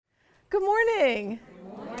Good morning.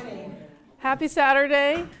 Good morning. Happy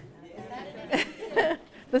Saturday.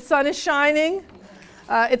 The sun is shining.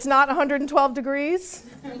 It's not 112 degrees.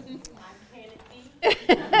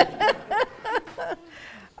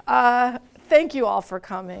 Thank you all for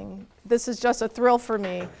coming. This is just a thrill for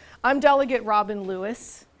me. I'm Delegate Robin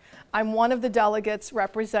Lewis. I'm one of the delegates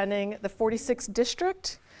representing the 46th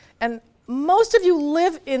District, and most of you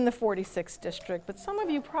live in the 46th District, but some of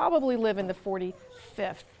you probably live in the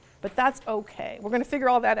 45th, but that's okay. We're going to figure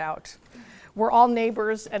all that out. We're all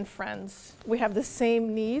neighbors and friends. We have the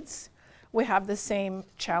same needs, we have the same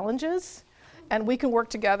challenges, and we can work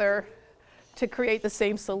together to create the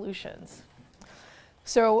same solutions.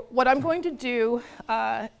 So what I'm going to do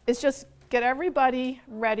is just get everybody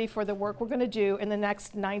ready for the work we're going to do in the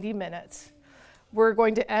next 90 minutes. We're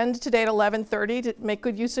going to end today at 11:30 to make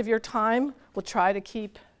good use of your time. We'll try to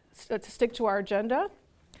stick to our agenda.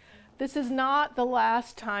 This is not the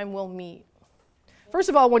last time we'll meet. First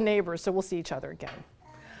of all, we're neighbors, so we'll see each other again.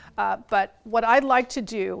 But what I'd like to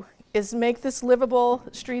do is make this Livable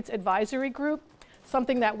Streets Advisory Group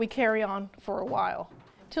something that we carry on for a while,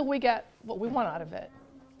 till we get what we want out of it.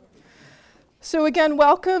 So again,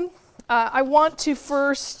 welcome. I want to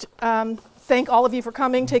first thank all of you for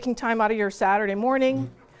coming, taking time out of your Saturday morning.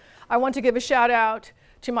 I want to give a shout out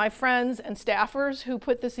to my friends and staffers who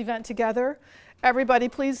put this event together. Everybody,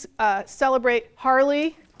 please celebrate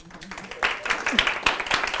Harley.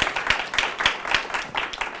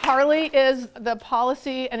 Harley is the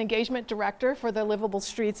Policy and Engagement Director for the Livable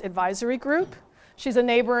Streets Advisory Group. She's a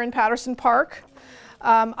neighbor in Patterson Park.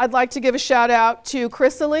 I'd like to give a shout out to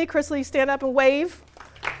Chrysalie. Chrysalie, stand up and wave.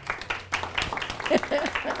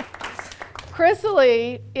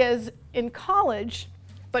 Chrysalie is in college,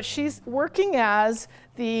 but she's working as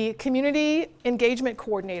the Community Engagement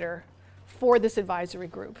Coordinator for this advisory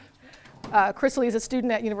group. Chrysalie is a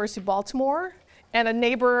student at University of Baltimore and a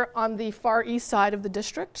neighbor on the far east side of the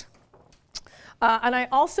district. And I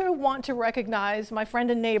also want to recognize my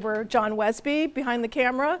friend and neighbor, John Wesby, behind the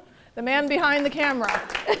camera, the man behind the camera.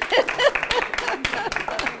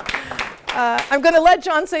 I'm going to let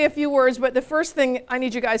John say a few words, but the first thing I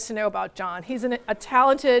need you guys to know about John, he's a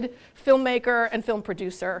talented filmmaker and film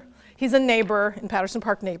producer. He's a neighbor in Patterson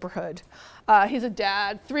Park neighborhood. He's a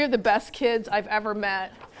dad, 3 of the best kids I've ever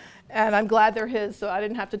met, and I'm glad they're his, so I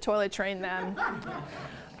didn't have to toilet train them.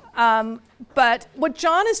 But what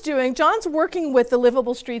John is doing, John's working with the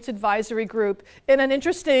Livable Streets Advisory Group in an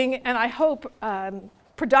interesting and I hope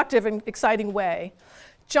productive and exciting way.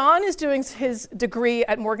 John is doing his degree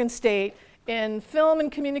at Morgan State in film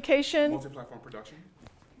and communication. Multi-platform production.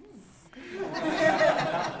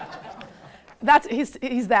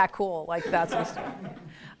 He's that cool, like that's what he's doing.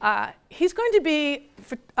 He's going to be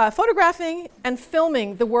photographing and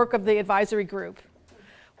filming the work of the advisory group.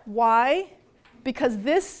 Why? Because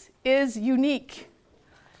this is unique.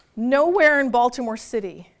 Nowhere in Baltimore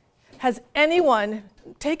City has anyone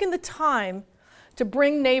taken the time to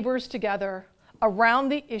bring neighbors together around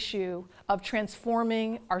the issue of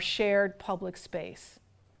transforming our shared public space.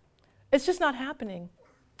 It's just not happening.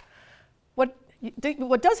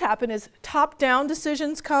 What does happen is top-down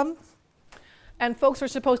decisions come, and folks are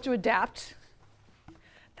supposed to adapt.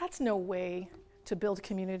 That's no way to build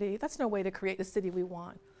community. That's no way to create the city we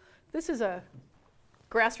want. This is a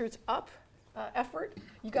grassroots up effort.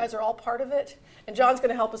 You guys are all part of it, and John's going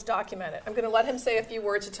to help us document it. I'm going to let him say a few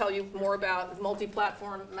words to tell you more about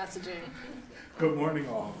multi-platform messaging. Good morning,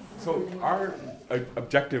 all. So our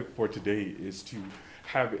objective for today is to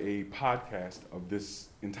have a podcast of this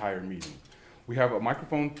entire meeting. We have a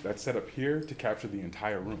microphone that's set up here to capture the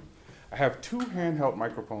entire room. I have 2 handheld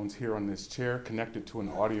microphones here on this chair connected to an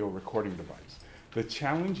audio recording device. The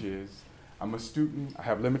challenge is, I'm a student, I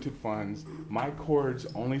have limited funds, my cords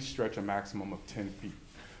only stretch a maximum of 10 feet,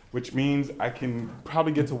 which means I can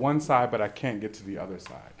probably get to one side, but I can't get to the other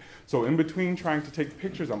side. So in between trying to take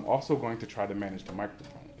pictures, I'm also going to try to manage the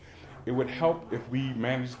microphone. It would help if we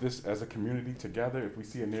manage this as a community together. If we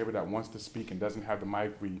see a neighbor that wants to speak and doesn't have the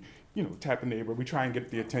mic, we tap the neighbor. We try and get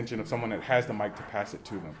the attention of someone that has the mic to pass it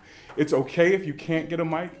to them. It's okay if you can't get a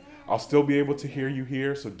mic. I'll still be able to hear you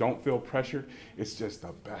here, so don't feel pressured. It's just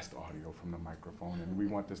the best audio from the microphone, and we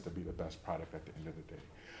want this to be the best product at the end of the day.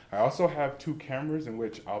 I also have 2 cameras in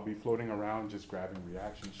which I'll be floating around just grabbing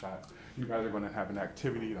reaction shots. You guys are going to have an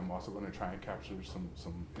activity, and I'm also going to try and capture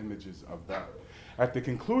some images of that. At the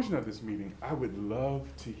conclusion of this meeting, I would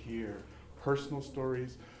love to hear personal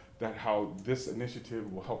stories, that how this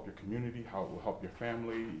initiative will help your community, how it will help your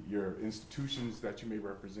family, your institutions that you may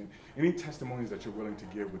represent. Any testimonies that you're willing to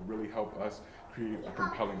give would really help us create a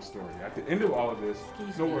compelling story. At the end of all of this,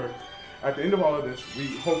 at the end of all of this, we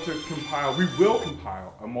will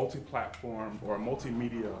compile a multi-platform or a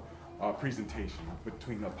multimedia presentation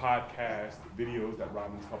between the podcast, videos that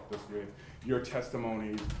Robin's helped us with, your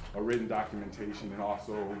testimonies, a written documentation, and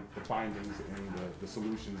also the findings and the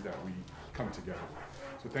solutions that we come together.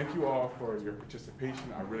 So thank you all for your participation.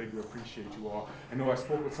 I really do appreciate you all. I know I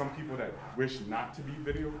spoke with some people that wish not to be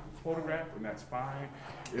video photographed, and that's fine.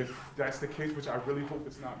 If that's the case, which I really hope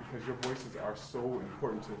it's not, because your voices are so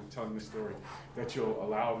important to telling this story, that you'll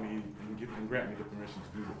allow me and grant me the permission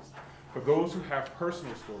to do this. For those who have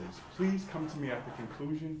personal stories, please come to me at the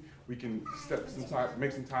conclusion. We can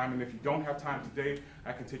make some time, and if you don't have time today,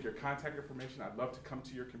 I can take your contact information. I'd love to come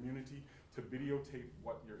to your community to videotape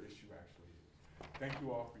what your issue actually is. Thank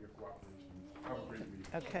you all for your cooperation. Have a great meeting.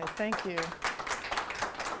 Okay, thank you.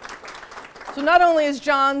 So not only is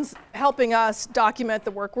John's helping us document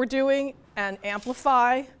the work we're doing and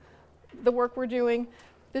amplify the work we're doing,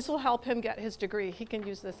 this will help him get his degree. He can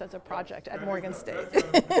use this as a project at Morgan State. This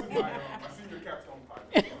is my senior capstone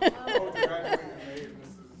project.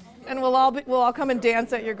 And we'll all come and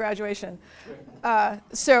dance at your graduation.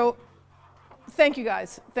 So thank you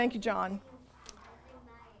guys. Thank you, John.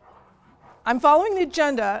 I'm following the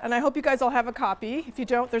agenda, and I hope you guys all have a copy. If you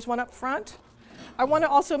don't, there's one up front. I want to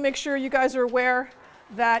also make sure you guys are aware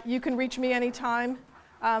that you can reach me anytime.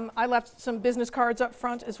 I left some business cards up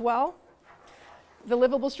front as well. The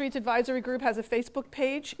Livable Streets Advisory Group has a Facebook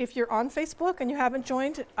page. If you're on Facebook and you haven't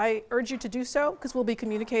joined, I urge you to do so, because we'll be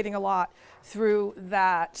communicating a lot through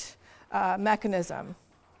that mechanism.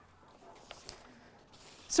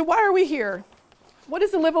 So why are we here? What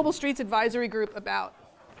is the Livable Streets Advisory Group about?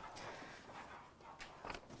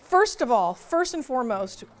 First of all, first and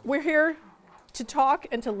foremost, we're here to talk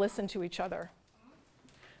and to listen to each other.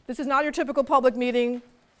 This is not your typical public meeting.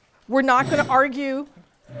 We're not going to argue.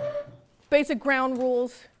 Basic ground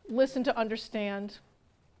rules: listen to understand,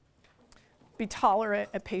 be tolerant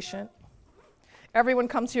and patient. Everyone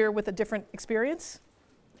comes here with a different experience,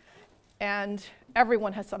 and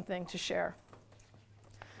everyone has something to share.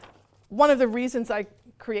 One of the reasons I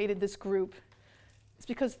created this group is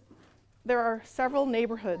because there are several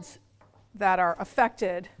neighborhoods that are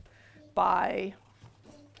affected by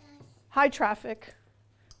high traffic,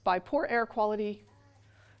 by poor air quality,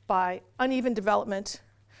 by uneven development,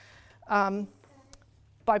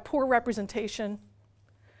 by poor representation.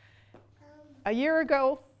 A year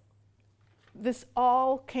ago, this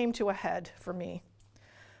all came to a head for me.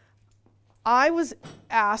 I was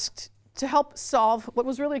asked to help solve what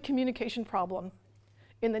was really a communication problem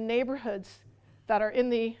in the neighborhoods that are in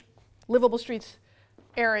the Livable Streets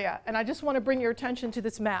area. And I just want to bring your attention to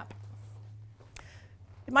this map.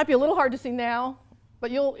 It might be a little hard to see now,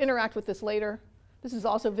 but you'll interact with this later. This is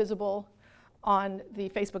also visible on the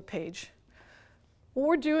Facebook page. What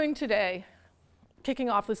we're doing today, kicking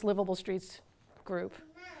off this Livable Streets group,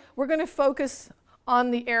 we're going to focus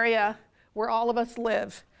on the area where all of us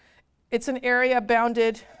live. It's an area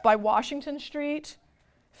bounded by Washington Street,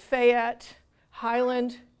 Fayette,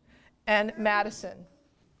 Highland, and Madison.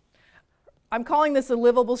 I'm calling this a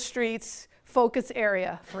Livable Streets focus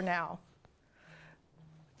area for now.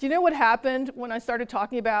 Do you know what happened when I started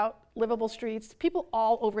talking about livable streets? People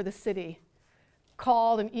all over the city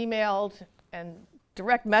called and emailed and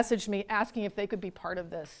direct messaged me asking if they could be part of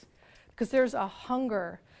this. Because there's a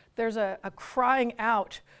hunger, there's a crying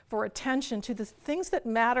out for attention to the things that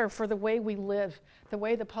matter for the way we live, the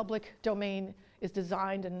way the public domain is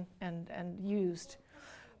designed and used.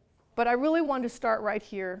 But I really wanted to start right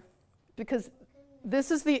here, because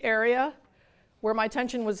this is the area where my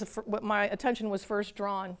attention was first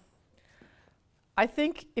drawn. I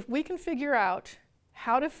think if we can figure out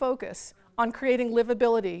how to focus on creating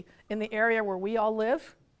livability in the area where we all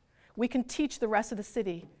live, we can teach the rest of the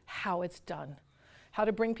city how it's done, how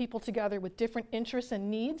to bring people together with different interests and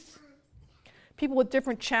needs, people with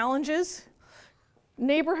different challenges,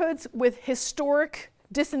 neighborhoods with historic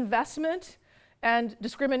disinvestment and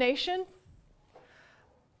discrimination,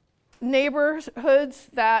 neighborhoods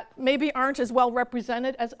that maybe aren't as well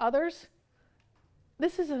represented as others.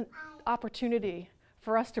 This is an opportunity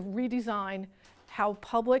for us to redesign how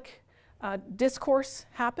public discourse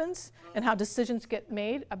happens and how decisions get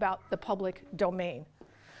made about the public domain.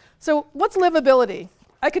 So what's livability?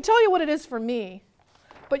 I could tell you what it is for me,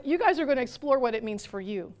 but you guys are going to explore what it means for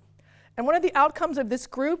you. And one of the outcomes of this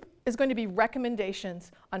group is going to be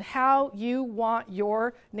recommendations on how you want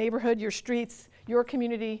your neighborhood, your streets, your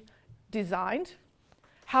community designed,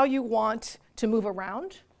 how you want to move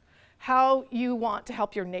around, how you want to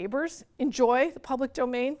help your neighbors enjoy the public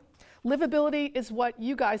domain. Livability is what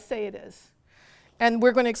you guys say it is. And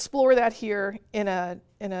we're going to explore that here in a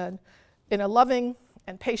loving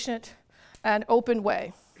and patient and open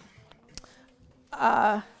way.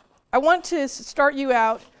 I want to start you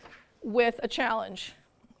out with a challenge,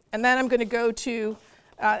 and then I'm going to go to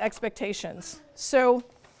expectations. So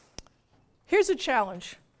here's a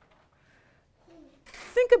challenge.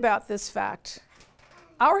 Think about this fact.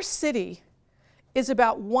 Our city is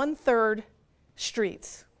about 1/3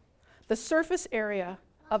 streets. The surface area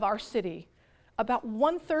of our city, about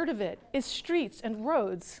 1/3 of it is streets and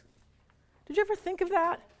roads. Did you ever think of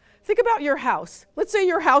that? Think about your house. Let's say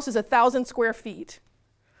your house is 1,000 square feet.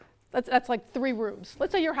 That's like 3 rooms.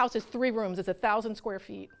 Let's say your house is 3 rooms, it's 1,000 square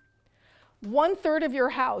feet. 1/3 of your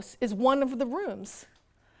house is one of the rooms.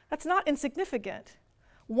 That's not insignificant.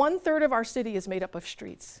 1/3 of our city is made up of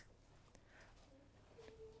streets.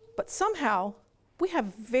 But somehow, we have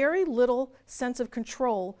very little sense of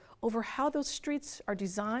control over how those streets are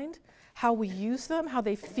designed, how we use them, how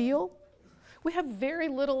they feel. We have very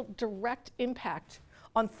little direct impact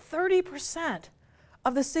on 30%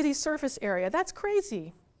 of the city's surface area. That's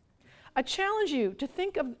crazy. I challenge you to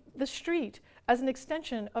think of the street as an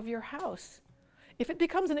extension of your house. If it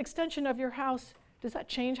becomes an extension of your house, does that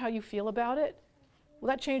change how you feel about it? Will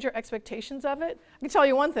that change your expectations of it? I can tell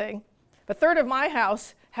you one thing. 1/3 of my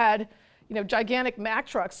house had gigantic Mack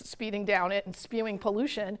trucks speeding down it and spewing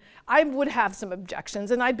pollution. I would have some objections,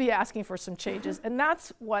 and I'd be asking for some changes. And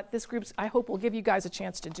that's what this group, I hope, will give you guys a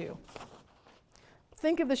chance to do.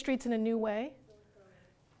 Think of the streets in a new way.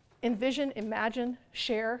 Envision, imagine,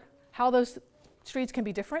 share how those streets can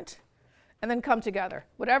be different, and then come together.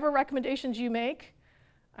 Whatever recommendations you make,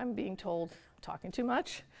 I'm being told I'm talking too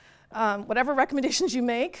much. Whatever recommendations you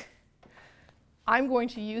make, I'm going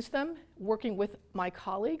to use them working with my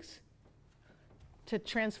colleagues to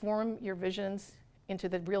transform your visions into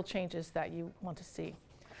the real changes that you want to see.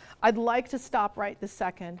 I'd like to stop right this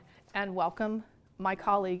second and welcome my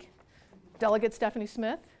colleague, Delegate Stephanie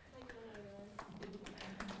Smith.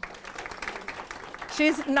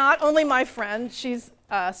 She's not only my friend, she's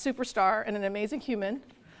a superstar and an amazing human.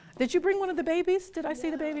 Did you bring one of the babies? Did I see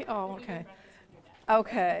the baby? Oh, okay.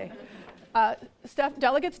 Okay.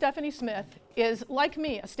 Delegate Stephanie Smith is, like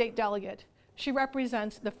me, a state delegate. She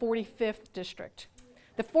represents the 45th district.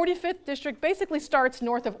 The 45th district basically starts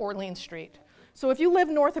north of Orleans Street. So if you live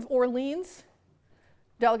north of Orleans,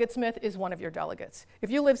 Delegate Smith is one of your delegates.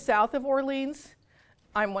 If you live south of Orleans,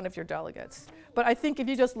 I'm one of your delegates. But I think if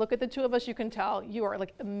you just look at the two of us, you can tell you are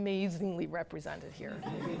like amazingly represented here.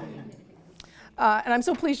 And I'm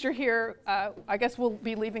so pleased you're here. I guess we'll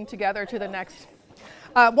be leaving together to the next.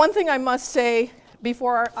 One thing I must say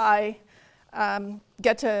before I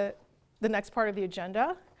get to the next part of the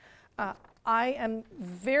agenda, I am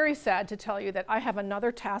very sad to tell you that I have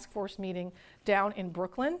another task force meeting down in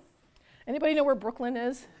Brooklyn. Anybody know where Brooklyn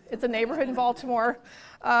is? It's a neighborhood in Baltimore.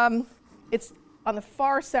 It's on the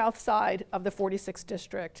far south side of the 46th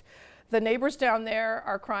district. The neighbors down there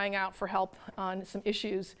are crying out for help on some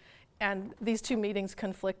issues, and these two meetings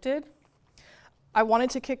conflicted. I wanted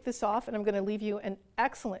to kick this off, and I'm going to leave you in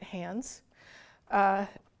excellent hands.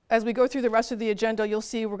 As we go through the rest of the agenda, you'll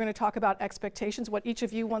see we're going to talk about expectations, what each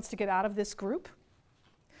of you wants to get out of this group,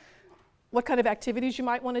 what kind of activities you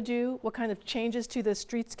might want to do, what kind of changes to the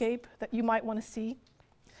streetscape that you might want to see.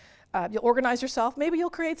 You'll organize yourself. Maybe you'll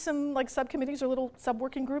create some subcommittees or little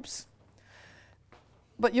sub-working groups,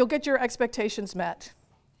 but you'll get your expectations met.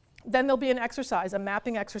 Then there'll be an exercise, a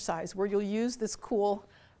mapping exercise, where you'll use this cool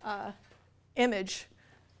image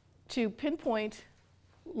to pinpoint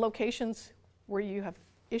locations where you have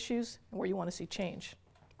issues and where you want to see change.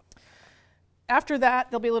 After that,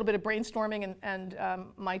 there'll be a little bit of brainstorming, and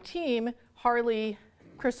my team, Harley,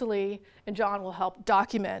 Chrysalie, and John will help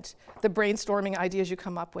document the brainstorming ideas you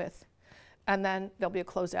come up with. And then there'll be a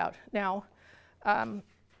closeout. Now,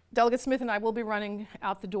 Delegate Smith and I will be running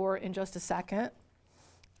out the door in just a second.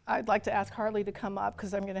 I'd like to ask Harley to come up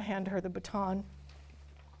because I'm going to hand her the baton.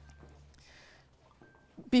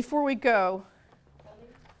 Before we go,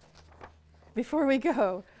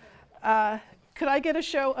 could I get a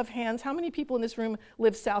show of hands? How many people in this room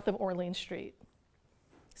live south of Orleans Street?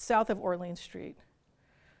 South of Orleans Street.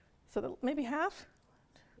 So maybe half?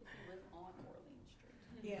 Live on Orleans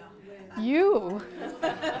Street. Yeah. You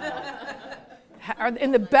are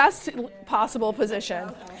in the best possible position.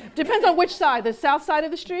 Depends on which side, the south side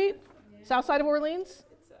of the street? South side of Orleans?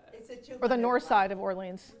 Or the north side of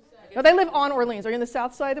Orleans? No, they live on Orleans. Are you on the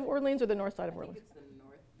south side of Orleans or the north side of Orleans? It's the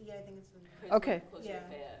north. Yeah, I think it's the north. Okay. Closer to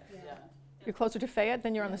Fayette. Yeah. You're closer to Fayette,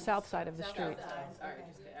 then you're on the south side of the street. South side. Sorry,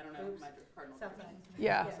 I don't know.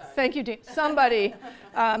 Yeah, thank you, Dean. Somebody.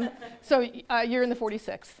 So you're in the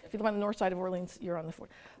 46th. If you live on the north side of Orleans, you're on the 40th.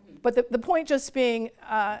 But the point just being,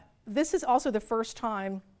 this is also the first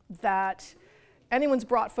time that anyone's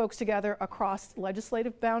brought folks together across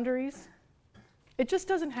legislative boundaries. It just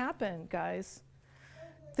doesn't happen, guys.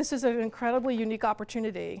 This is an incredibly unique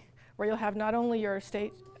opportunity where you'll have not only your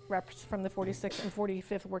state reps from the 46th and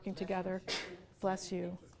 45th working together, bless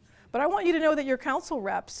you, but I want you to know that your council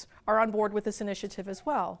reps are on board with this initiative as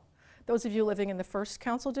well. Those of you living in the 1st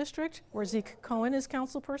Council District, where Zeke Cohen is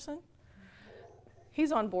council person,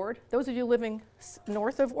 he's on board. Those of you living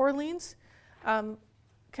north of Orleans,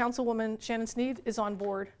 Councilwoman Shannon Sneed is on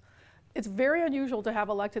board. It's very unusual to have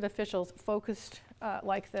elected officials focused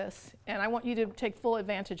like this, and I want you to take full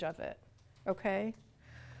advantage of it, okay?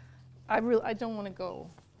 I don't want to go.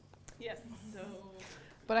 Yes, so.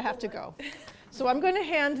 But I have to go. So I'm going to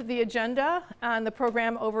hand the agenda and the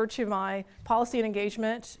program over to my policy and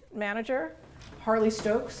engagement manager, Harley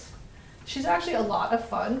Stokes. She's actually a lot of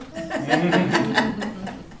fun.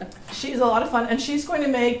 She's a lot of fun, and she's going to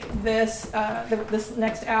make this this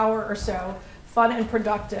next hour or so fun and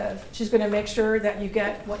productive. She's going to make sure that you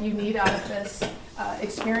get what you need out of this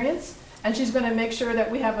experience, and she's going to make sure that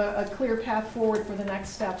we have a clear path forward for the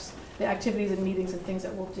next steps, the activities and meetings and things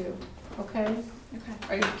that we'll do. Okay? Okay.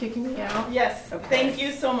 Are you kicking me out? Yes, Okay. Thank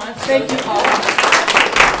you so much. Thank you all. Thank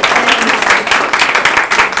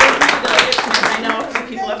you, delegates. I know a few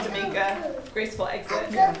people have to make a graceful exit.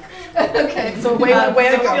 Okay, so way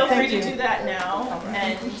to So go. feel Thank free you. to do that now,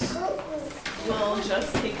 and we'll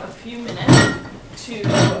just take a few minutes to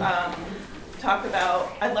talk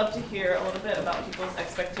about, I'd love to hear a little bit about people's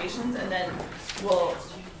expectations, and then we'll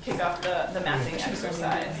kick off the mapping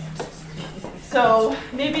exercise. So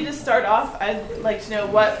maybe to start off, I'd like to know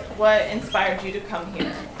what inspired you to come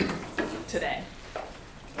here today?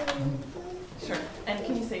 Sure. And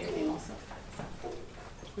can you say your name also?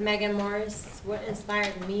 Megan Morris. What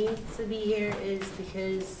inspired me to be here is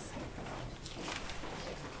because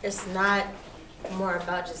it's not more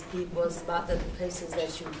about just people, it's about the places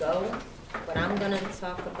that you go. What I'm going to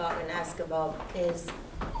talk about and ask about is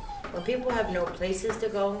when people have no places to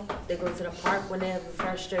go, they go to the park. When they have a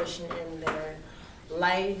frustration in their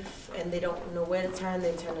life and they don't know where to turn,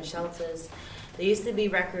 they turn to shelters. There used to be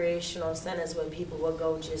recreational centers where people would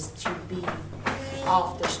go just to be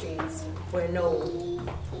off the streets, where no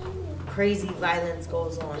crazy violence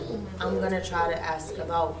goes on. I'm going to try to ask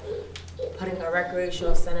about putting a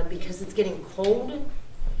recreational center because it's getting cold.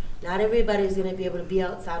 Not everybody's going to be able to be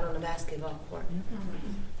outside on the basketball court.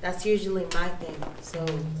 That's usually my thing. So,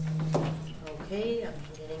 okay, I'm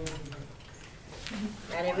getting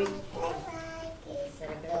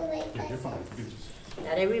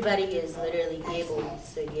not everybody is literally able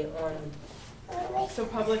to get on. So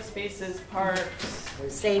public spaces, parks,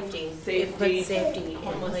 Safety. Put safety in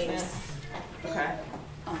homelessness. place. Okay.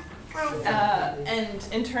 And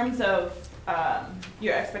in terms of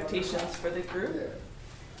your expectations for the group,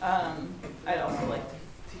 I'd also like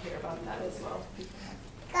to hear about that as well.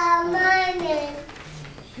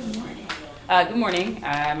 Good morning. Good morning.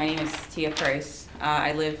 My name is Tia Price.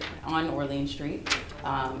 I live on Orleans Street.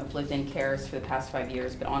 I've lived in Cares for the past 5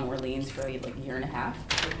 years, but on Orleans for like a year and a half.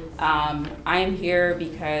 I am here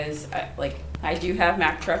because I do have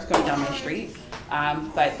Mack trucks going down my street,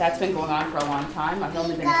 but that's been going on for a long time. I've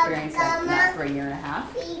only been experiencing that for a year and a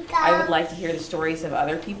half. I would like to hear the stories of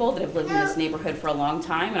other people that have lived in this neighborhood for a long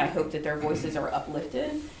time, and I hope that their voices are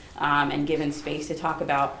uplifted and given space to talk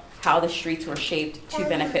about how the streets were shaped to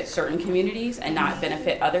benefit certain communities and not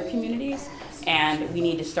benefit other communities. And we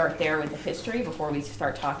need to start there with the history before we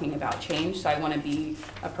start talking about change. So I want to be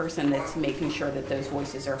a person that's making sure that those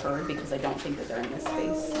voices are heard, because I don't think that they're in this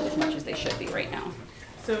space as much as they should be right now.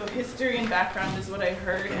 So history and background is what I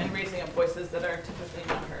heard, and raising up voices that are typically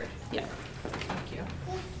not heard. Yeah. Thank you.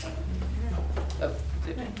 Oh.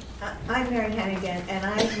 I'm Mary Hannigan, and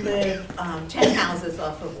I've lived 10 houses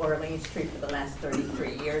off of Orleans Street for the last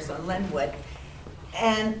 33 years on Linwood.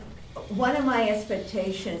 And one of my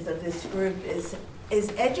expectations of this group is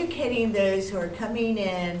educating those who are coming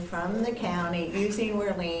in from the county using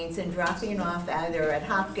Orleans and dropping off either at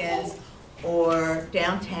Hopkins or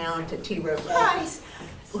downtown to T. Rowe Price,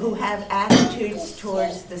 who have attitudes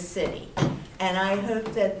towards the city. And I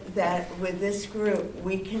hope that with this group,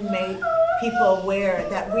 we can make people aware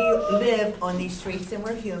that we live on these streets and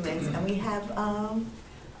we're humans, and we have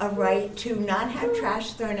a right to not have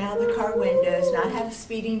trash thrown out of the car windows, not have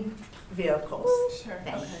speeding vehicles. Sure.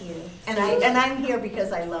 Thank Okay. you. And I'm here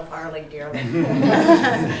because I love Harley dearly.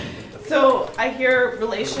 So I hear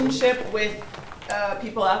relationship with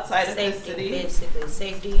people outside of the Safety, city. basically,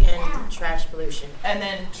 safety and trash pollution. And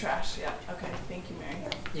then trash, yeah. Okay, thank you, Mary.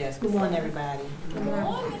 Yes, good morning, everybody. Good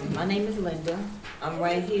morning. My name is Linda. I'm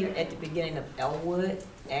right here at the beginning of Elwood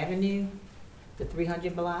Avenue, the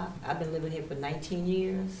 300 block. I've been living here for 19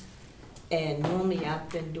 years. And normally I've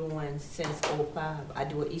been doing since '05, I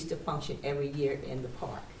do an Easter function every year in the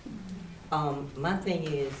park. My thing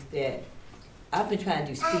is that I've been trying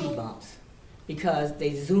to do speed bumps because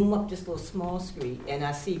they zoom up this little small street, and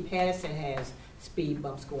I see Patterson has speed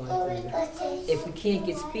bumps going through. If we can't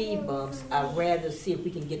get speed bumps, I'd rather see if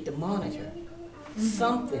we can get the monitor.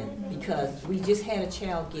 Something, because we just had a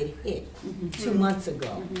child get hit 2 months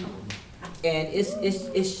ago. And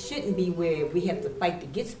it shouldn't be where we have to fight to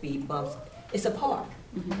get speed bumps. It's a park.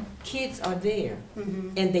 Kids are there,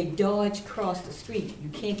 and they dodge across the street. You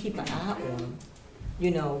can't keep an eye on them,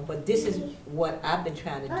 you know, but this is what I've been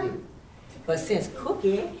trying to do. But since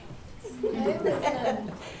Cookie,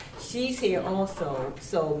 she's here also,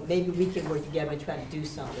 so maybe we can work together and try to do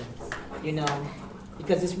something, you know,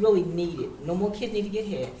 because it's really needed. No more kids need to get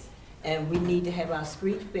hit, and we need to have our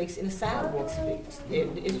street fixed and the sidewalks fixed.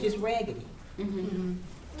 It's just raggedy.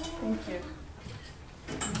 Thank you.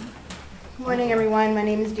 Good morning, everyone. My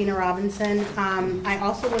name is Dina Robinson. I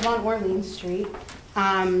also live on Orleans Street,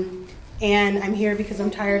 and I'm here because I'm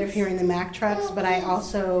tired of hearing the Mack trucks, but I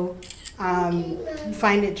also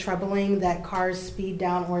find it troubling that cars speed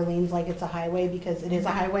down Orleans like it's a highway, because it is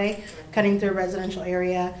a highway cutting through a residential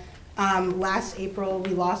area. Last April,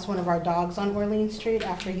 we lost one of our dogs on Orleans Street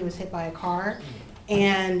after he was hit by a car.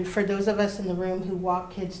 And for those of us in the room who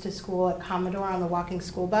walk kids to school at Commodore on the walking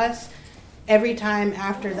school bus, every time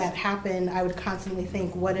after that happened, I would constantly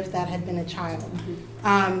think, what if that had been a child?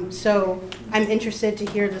 So I'm interested to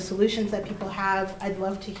hear the solutions that people have. I'd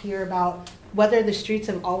love to hear about whether the streets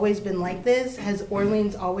have always been like this. Has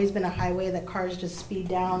Orleans always been a highway that cars just speed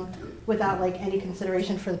down without like any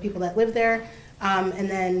consideration for the people that live there? And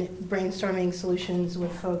then brainstorming solutions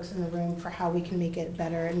with folks in the room for how we can make it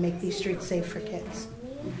better and make these streets safe for kids.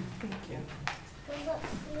 Thank you.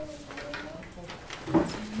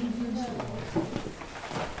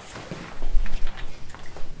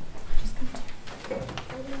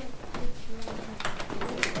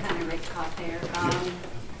 Kind of right caught there.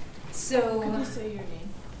 So, Can you say your name?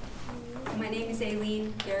 my name is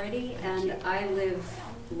Aileen Garrity, and I live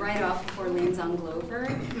right off of Orleans on Glover,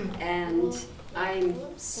 and I'm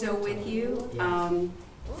so with you.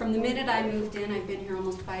 From the minute I moved in, I've been here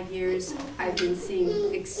almost 5 years, I've been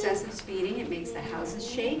seeing excessive speeding. It makes the houses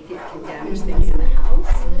shake, it can damage things in the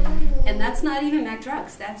house. And that's not even Mack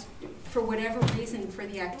trucks, that's for whatever reason for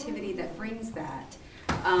the activity that brings that.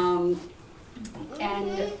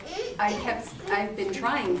 And I've been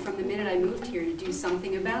trying from the minute I moved here to do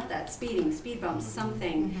something about that, speeding, speed bumps,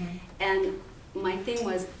 something. And my thing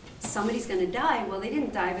was, somebody's gonna die. Well, they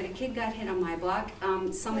didn't die, but a kid got hit on my block.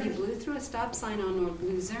 Somebody blew through a stop sign on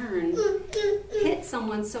Luzerne, hit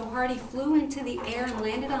someone so hard he flew into the air and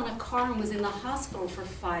landed on a car and was in the hospital for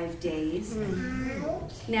 5 days.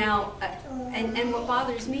 Now, and what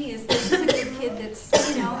bothers me is this is a good kid that's,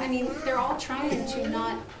 you know, I mean, they're all trying to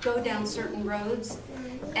not go down certain roads.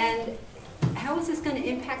 And how is this gonna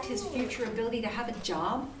impact his future ability to have a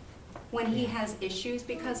job? When he has issues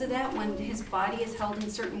because of that, when his body is held in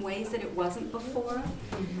certain ways that it wasn't before.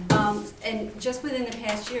 And just within the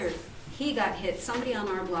past year, he got hit, somebody on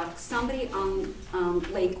our block, somebody on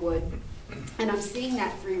Lakewood, and I'm seeing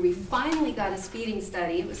that through. We finally got a speeding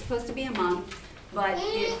study. It was supposed to be a month, but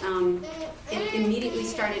it immediately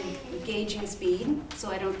started gauging speed,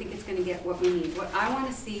 so I don't think it's gonna get what we need. What I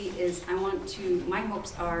wanna see is, my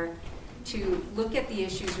hopes are to look at the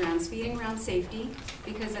issues around speeding, around safety,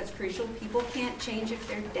 because that's crucial. People can't change if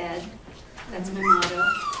they're dead. That's my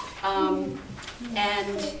motto.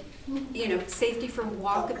 And, you know, safety for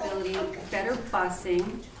walkability, better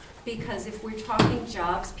busing, because if we're talking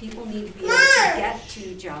jobs, people need to be able to get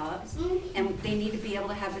to jobs, and they need to be able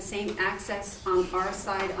to have the same access on our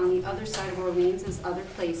side, on the other side of Orleans as other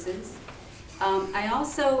places. I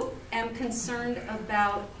also am concerned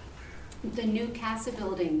about the new CASA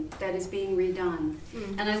building that is being redone.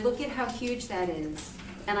 And I look at how huge that is.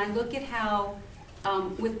 And I look at how,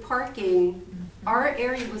 with parking, our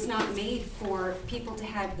area was not made for people to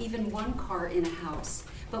have even one car in a house.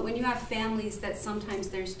 But when you have families that sometimes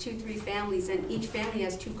there's 2-3 families and each family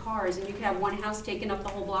has 2 cars and you can have one house taking up the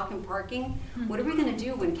whole block in parking, what are we gonna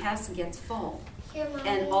do when CASA gets full?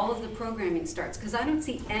 and all of the programming starts, because I don't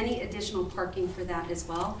see any additional parking for that as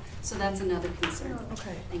well, so that's another concern.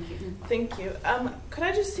 Okay. Thank you. Thank you. Could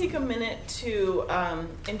I just take a minute to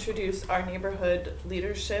introduce our neighborhood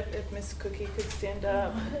leadership? If Miss Cookie could stand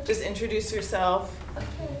up, just introduce yourself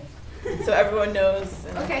so everyone knows.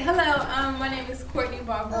 Okay, hello. My name is Courtney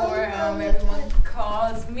Barbour. Everyone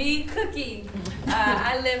calls me Cookie.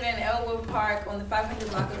 I live in Elwood Park on the 500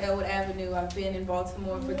 block of Elwood Avenue. I've been in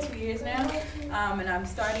Baltimore for 2 years now, and I'm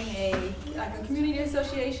starting a community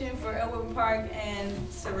association for Elwood Park and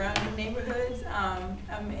surrounding neighborhoods. I'm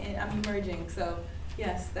emerging, so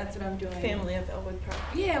yes, that's what I'm doing. Family of Elwood Park.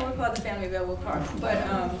 Yeah, we're called the Family of Elwood Park. But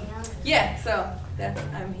yeah, so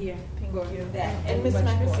I'm here for that. And Miss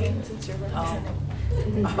Maxine, since you're representing.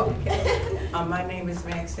 Okay. My name is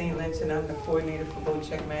Maxine Lynch, and I'm the coordinator for Go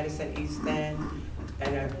Check Madison East End.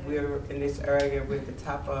 And we're in this area with the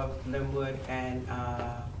top of Linwood and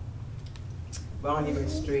Monument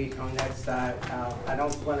Street on that side. I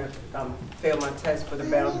don't want to fail my test for the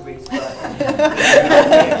boundaries, but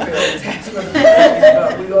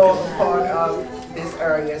we all are part of this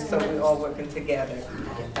area, so we're all working together.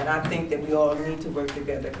 And I think that we all need to work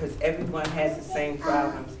together because everyone has the same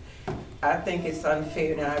problems. I think it's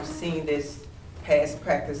unfair, and I've seen this past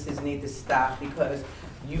practices need to stop because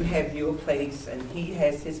you have your place and he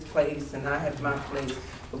has his place and I have my place,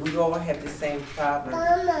 but we all have the same problem.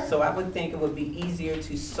 So I would think it would be easier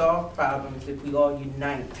to solve problems if we all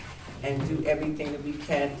unite and do everything that we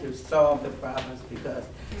can to solve the problems because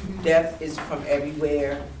death is from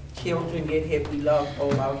everywhere. Children get hit. We love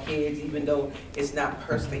all our kids, even though it's not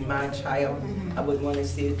personally my child. I wouldn't want to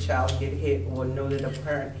see a child get hit or know that a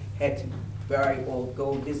parent had to bury or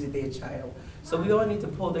go visit their child. So we all need to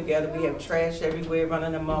pull together. We have trash everywhere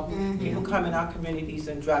running amok. People come in our communities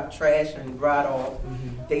and drop trash and rot off.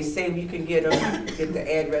 They say we can get the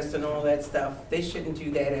address and all that stuff. They shouldn't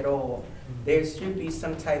do that at all. There should be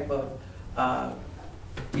some type of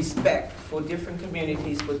respect for different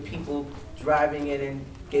communities with people driving in and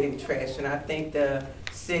getting trash. And I think the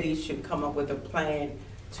city should come up with a plan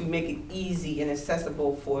to make it easy and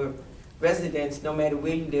accessible for residents, no matter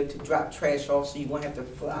where you live, to drop trash off so you won't have to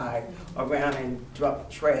fly around and drop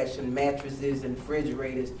trash and mattresses and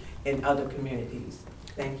refrigerators in other communities.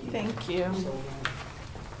 Thank you. Thank you.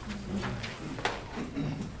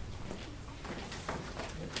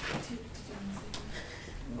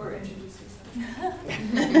 Or introduce yourself.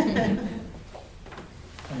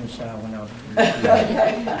 I'm shy when I was.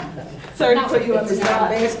 Sorry to put you on the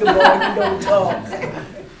spot. Basketball, you don't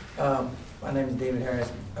talk. My name is David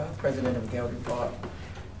Harris, president of Gallery Park.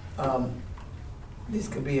 This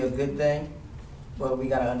could be a good thing, but we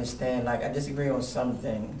gotta understand, like, I disagree on some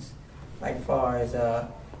things. Like far as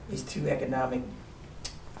it's two economic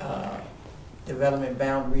development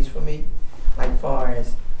boundaries for me. Like far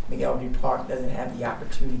as McElvey Park doesn't have the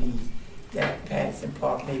opportunities that Patterson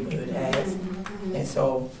Park neighborhood has. And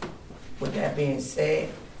so, with that being said,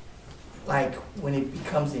 like when it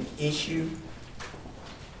becomes an issue,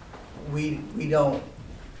 we don't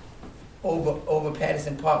over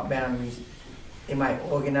Patterson Park boundaries. They might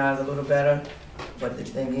organize a little better, but the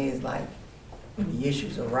thing is, like when the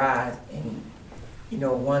issues arise and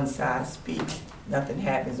one side speaks, nothing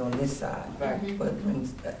happens on this side. Right. But when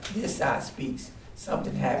this side speaks,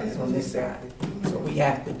 something happens on this side. So we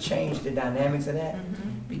have to change the dynamics of that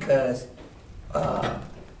because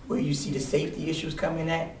where you see the safety issues coming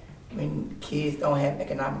at, when kids don't have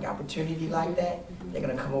economic opportunity like that, they're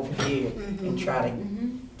gonna come over here and try to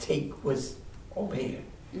take what's over here.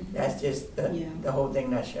 That's just the whole thing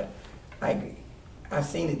nutshell. Like I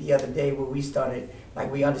seen it the other day where we started, like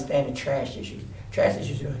we understand the trash issues. Trash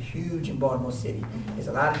issues are huge in Baltimore City. There's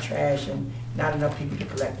a lot of trash and not enough people to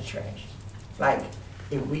collect the trash. Like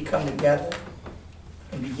if we come together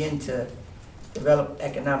and begin to develop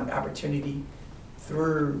economic opportunity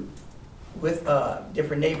with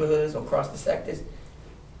different neighborhoods across the sectors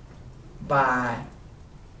by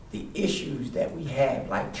the issues that we have,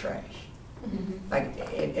 like trash. Like,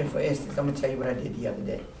 and for instance, I'm gonna tell you what I did the other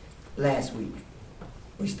day. Last week,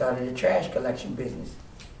 we started a trash collection business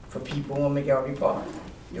for people on McElvey Park.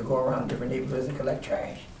 You go around different neighborhoods and collect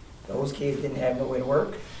trash. Those kids didn't have nowhere to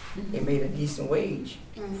work. They made a decent wage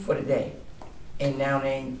for the day. And now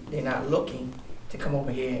they're not looking to come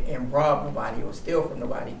over here and rob nobody or steal from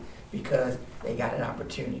nobody because they got an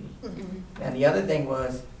opportunity. Now the other thing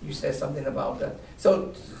was, you said something about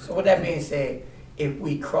so with that being said, if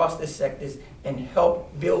we cross the sectors and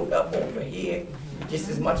help build up over here just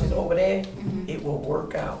as much as over there, it will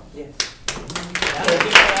work out. Yes.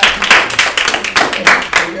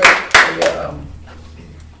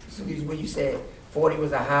 So when you said 40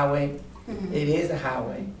 was a highway, It is a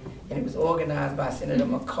highway, and it was organized by Senator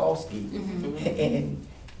Mikulski. And,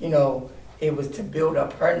 you know, it was to build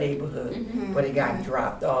up her neighborhood, but it got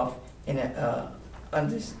dropped off in a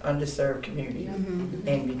underserved community.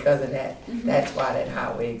 And because of that, that's why that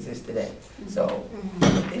highway exists today. So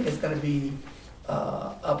it's gonna be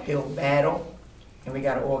uphill battle, and we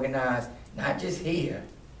gotta organize, not just here,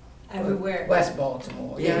 Everywhere. West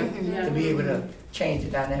Baltimore, to be able to change the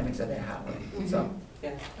dynamics of that highway. So,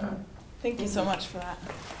 Thank you so much for that.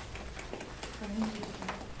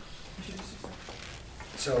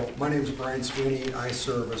 So my name is Brian Sweeney. I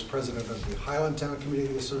serve as president of the Highlandtown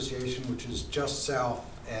Community Association, which is just south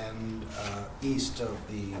and east of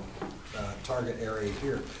the target area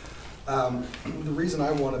here. The reason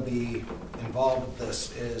I want to be involved with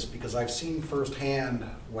this is because I've seen firsthand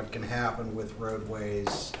what can happen with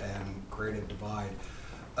roadways and create a divide.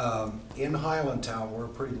 In Highlandtown, we're a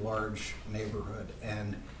pretty large neighborhood,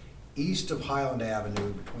 and east of Highland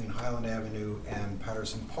Avenue, between Highland Avenue and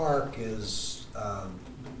Patterson Park, is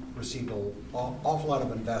received an awful lot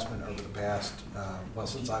of investment over the past, well,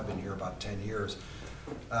 since I've been here, about 10 years.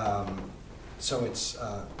 So it's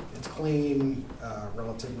clean,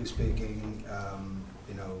 relatively speaking,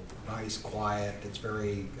 you know, nice, quiet. It's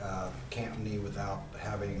very Canton-y without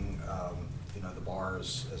having, you know, the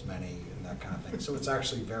bars as many and that kind of thing. So it's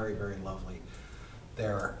actually very, very lovely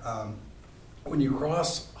there. When you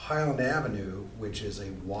cross Highland Avenue, which is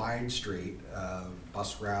a wide street,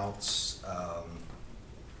 bus routes,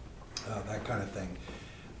 that kind of thing,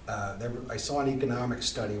 I saw an economic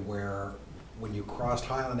study where when you crossed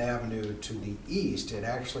Highland Avenue to the east, it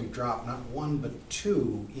actually dropped not one but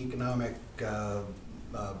two economic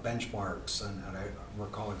benchmarks, and I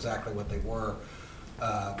recall exactly what they were,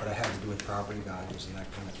 but it had to do with property values and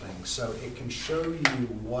that kind of thing. So it can show you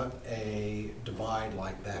what a divide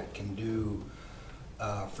like that can do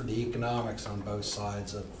for the economics on both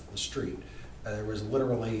sides of the street. There was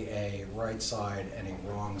literally a right side and a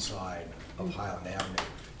wrong side of Highland Avenue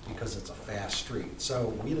because it's a fast street.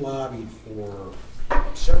 So we lobbied for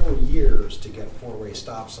several years to get four-way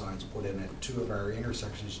stop signs put in at two of our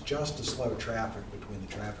intersections just to slow traffic between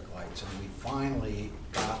the traffic lights, and we finally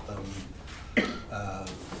got them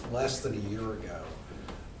less than a year ago.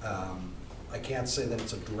 I can't say that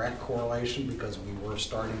it's a direct correlation because we were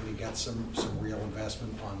starting to get some real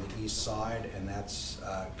investment on the east side, and that's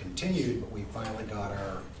continued, but we finally got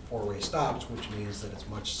our four-way stops, which means that it's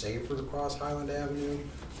much safer to cross Highland Avenue.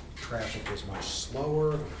 Traffic is much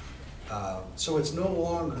slower. So it's no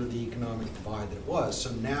longer the economic divide that it was.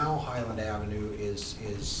 So now Highland Avenue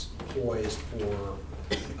is poised for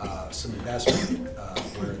some investment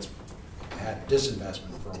where it's had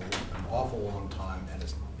disinvestment for an awful long time, and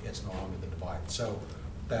it's no longer the divide. So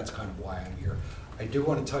that's kind of why I'm here. I do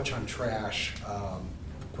want to touch on trash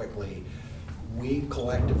quickly. We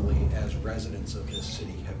collectively, as residents of this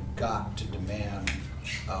city, have got to demand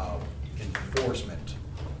enforcement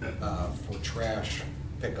for trash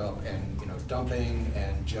pickup and dumping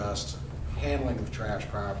and just handling of trash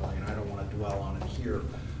properly. And I don't want to dwell on it here,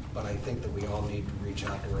 but I think that we all need to reach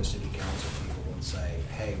out to our city council people and say,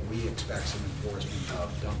 hey, we expect some enforcement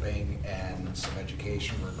of dumping and some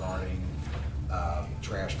education regarding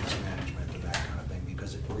trash mismanagement and that kind of thing,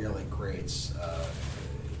 because it really creates,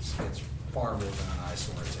 it's far more than an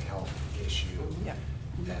eyesore, it's a health issue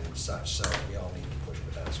and such, so we all need to push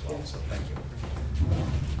for that as well, so thank you.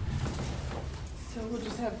 So we'll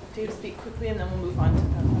just have Dave speak quickly and then we'll move on to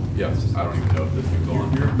the. Yes, I don't even know if this thing's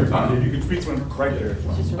on. You can speak one right there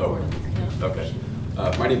as well. Oh, okay.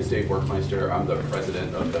 My name is Dave Workmeister. I'm the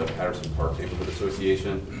president of the Patterson Park Neighborhood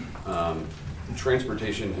Association.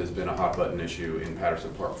 Transportation has been a hot button issue in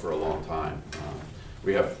Patterson Park for a long time.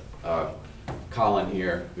 We have Colin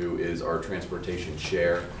here, who is our transportation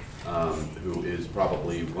chair, who is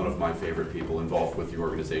probably one of my favorite people involved with the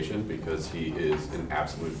organization because he is an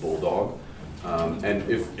absolute bulldog. And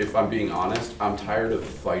if I'm being honest, I'm tired of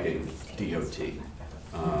fighting DOT.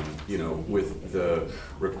 With the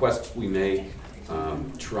requests we make,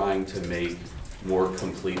 trying to make more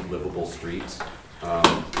complete livable streets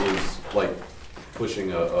is like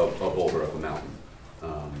pushing a boulder up a mountain.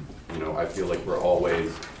 I feel like we're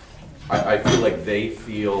always, I feel like they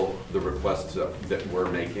feel the requests that we're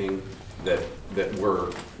making that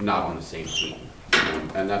we're not on the same team.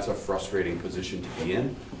 And that's a frustrating position to be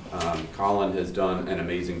in. Colin has done an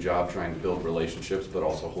amazing job trying to build relationships, but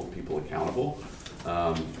also hold people accountable.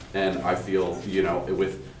 And I feel,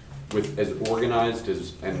 with as organized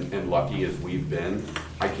and lucky as we've been,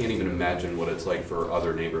 I can't even imagine what it's like for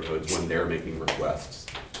other neighborhoods when they're making requests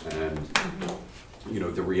and,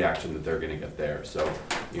 the reaction that they're gonna get there. So,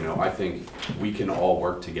 I think we can all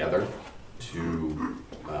work together to,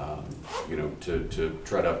 to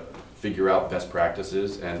try to figure out best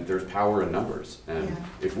practices, and there's power in numbers. And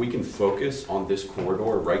if we can focus on this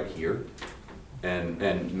corridor right here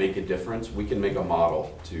and make a difference, we can make a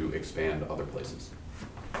model to expand other places.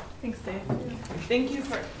 Thanks, Dave. Thank you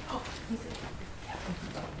for,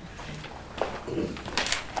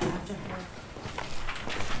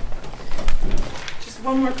 just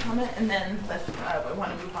one more comment, and then I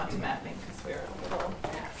want to move on to mapping because we're a little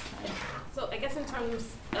past time. So I guess in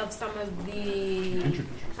terms of some of the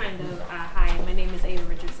kind of, hi, my name is Ada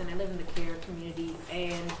Richardson. I live in the Care community.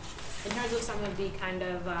 And in terms of some of the kind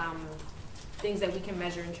of things that we can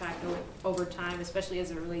measure and track over time, especially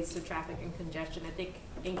as it relates to traffic and congestion, I think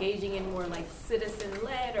engaging in more like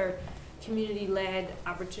citizen-led or community-led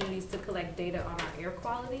opportunities to collect data on our air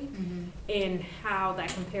quality and how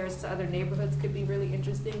that compares to other neighborhoods could be really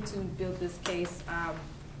interesting to build this case.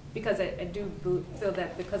 Because I do feel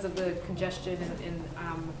that because of the congestion and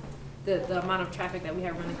the amount of traffic that we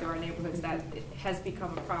have running through our neighborhoods, that it has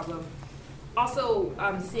become a problem. Also,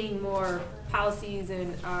 seeing more policies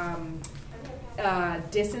and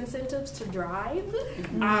disincentives to drive.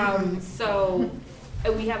 So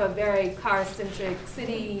we have a very car-centric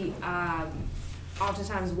city.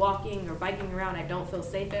 Oftentimes walking or biking around, I don't feel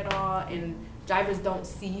safe at all, and drivers don't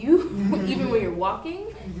see you even when you're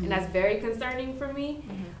walking, and that's very concerning for me.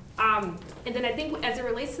 And then I think as it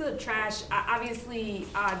relates to the trash, obviously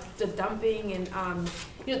the dumping and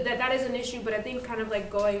that is an issue, but I think kind of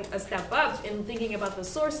like going a step up and thinking about the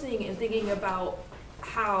sourcing and thinking about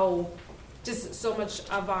how just so much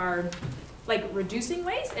of our like reducing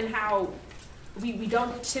waste and how we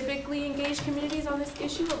don't typically engage communities on this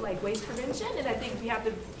issue of like waste prevention, and I think we have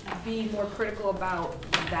to be more critical about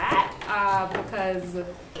that because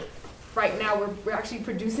right now we're actually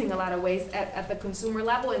producing a lot of waste at the consumer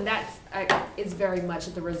level, and that is very much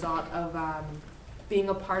the result of being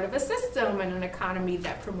a part of a system and an economy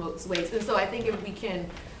that promotes waste. And so I think if we can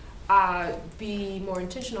be more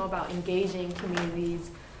intentional about engaging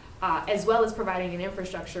communities as well as providing an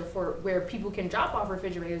infrastructure for where people can drop off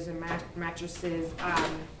refrigerators and mattresses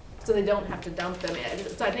so they don't have to dump them.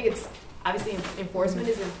 So I think it's obviously enforcement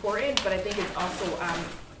is important, but I think it's also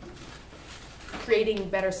creating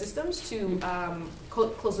better systems to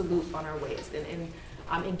close the loop on our waste and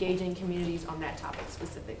engaging communities on that topic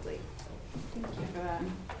specifically. Thank you for that.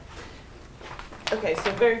 Okay,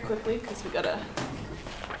 so very quickly, because we gotta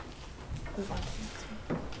move on to the next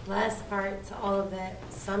one. Last part to all of that,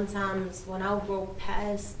 sometimes when I go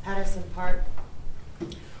past Patterson Park,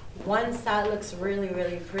 one side looks really,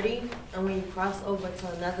 really pretty, and when you cross over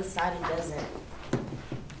to another side, it doesn't.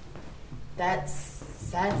 That's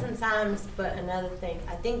sad sometimes, but another thing,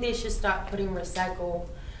 I think they should start putting recycle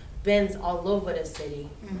bins all over the city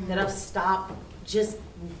that'll stop just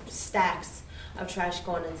stacks of trash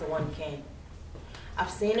going into one can. I've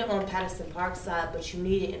seen it on Patterson Park side, but you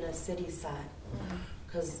need it in a city side.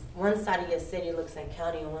 Because one side of your city looks like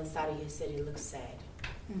county and one side of your city looks sad.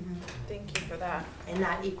 Thank you for that. And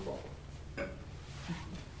not equal.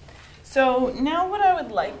 So now what I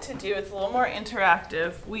would like to do, it's a little more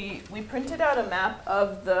interactive. We printed out a map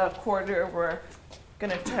of the corridor we're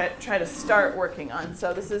going to try to start working on.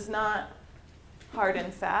 So this is not hard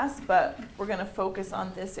and fast, but we're going to focus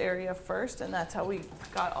on this area first, and that's how we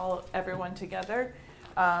got everyone together.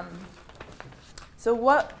 So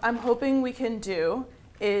what I'm hoping we can do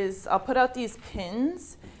is I'll put out these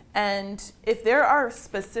pins, and if there are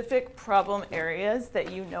specific problem areas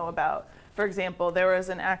that you know about, for example, there was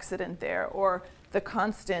an accident there, or the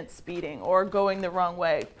constant speeding, or going the wrong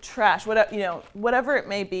way, trash, whatever it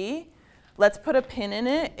may be, let's put a pin in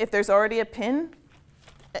it. If there's already a pin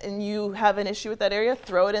and you have an issue with that area,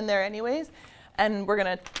 throw it in there anyways. And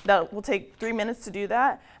we'll take 3 minutes to do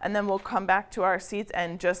that, and then we'll come back to our seats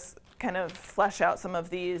and just kind of flesh out some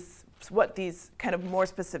of what these kind of more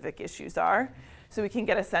specific issues are. So we can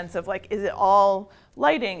get a sense of like, is it all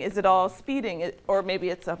lighting? Is it all speeding? Or maybe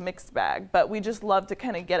it's a mixed bag. But we just love to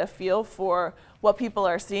kind of get a feel for what people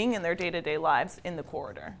are seeing in their day-to-day lives in the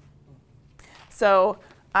corridor. So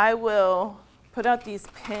I will put out these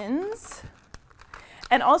pins.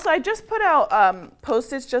 And also I just put out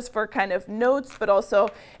Post-its just for kind of notes, but also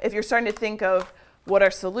if you're starting to think of what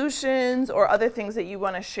are solutions or other things that you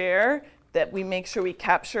want to share that we make sure we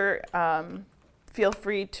capture, feel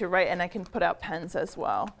free to write, and I can put out pens as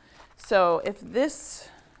well. So if this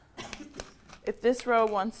row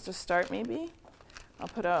wants to start, maybe I'll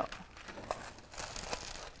put out.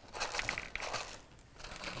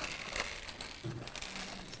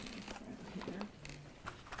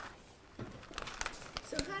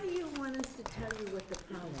 So how do you want us to tell what the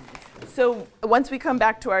problem is. So once we come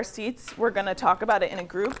back to our seats, we're going to talk about it in a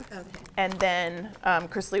group, and then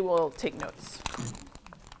Chrisley will take notes.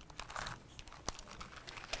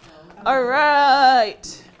 All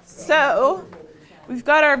right. So we've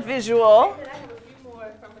got our visual. I have a few more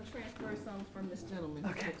if I'm going to transfer some from this gentleman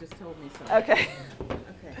that just told me something. Okay.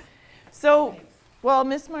 Okay. So while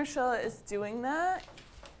Miss Marcella is doing that,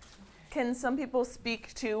 can some people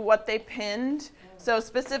speak to what they pinned? So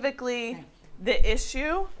specifically the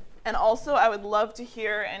issue, and also I would love to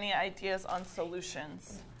hear any ideas on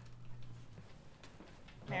solutions.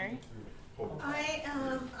 Mary? I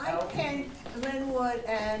pinned Linwood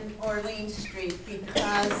and Orleans Street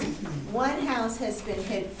because one house has been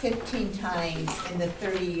hit 15 times in the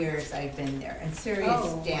 30 years I've been there, and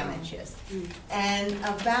serious damages. And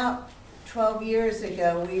about 12 years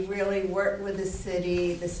ago, we really worked with the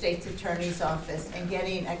city, the state's attorney's office, and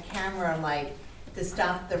getting a camera light to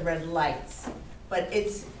stop the red lights. But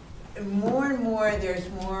it's more and more, there's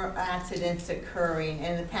more accidents occurring.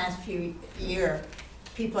 In the past few years,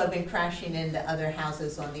 people have been crashing into other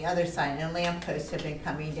houses on the other side, and lampposts have been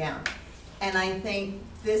coming down. And I think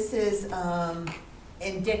this is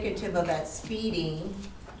indicative of that speeding.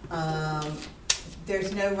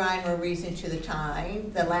 There's no rhyme or reason to the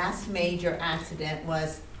time. The last major accident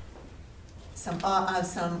was some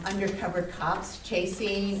undercover cops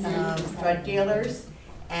chasing drug dealers,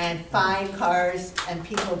 and 5 cars and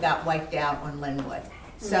people got wiped out on Linwood.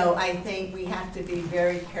 So I think we have to be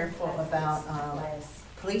very careful about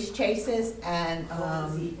police chases and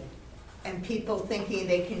people thinking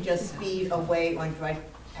they can just speed away on drug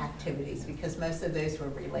activities, because most of those were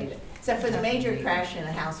related. Except for the major crash in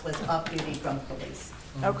the house was off-duty drunk police.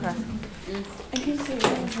 Okay. And can you say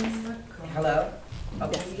your name, please? Hello?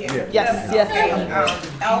 Okay, Yes. Yes.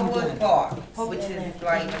 Okay, Elwood Park, which is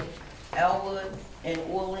like Elwood and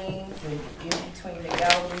Orleans and in between the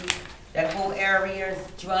galleries. That whole area is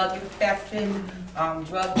drug infested,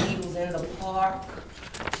 drug needles in the park,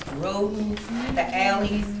 rodents, the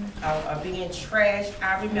alleys are being trashed.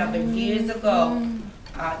 I remember years ago,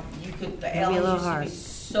 the alleys used to be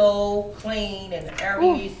so clean and the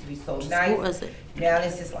area used to be so nice. What was it? Now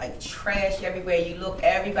it's just like trash everywhere you look.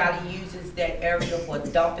 Everybody uses that area for a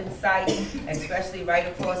dumping site, especially right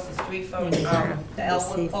across the street from the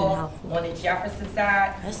Elwood Park on the Jefferson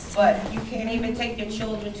side. But you can't even take your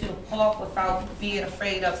children to the park without being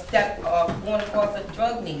afraid of going across a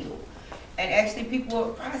drug needle. And actually people are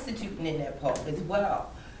prostituting in that park as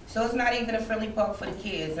well. So it's not even a friendly park for the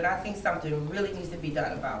kids, and I think something really needs to be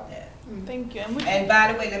done about that. Thank you. And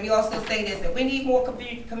by the way, let me also say this, that we need more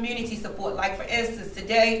community support. Like for instance,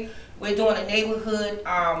 today we're doing a neighborhood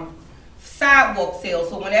sidewalk sale.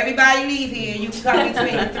 So when everybody leave here, you can come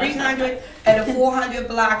between the 300 and the 400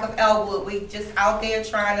 block of Elwood. We just out there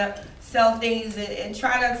trying to sell things and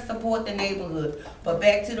trying to support the neighborhood. But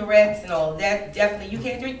back to the rats and all that, definitely I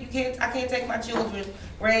can't take my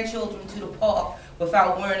grandchildren to the park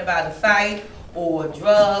without worrying about a fight or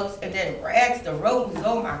drugs, and then rats, the rodents,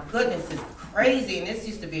 oh my goodness, it's crazy, and this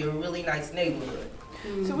used to be a really nice neighborhood.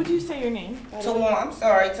 So would you say your name?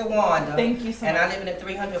 Tawanda. Thank you so much. And I live in the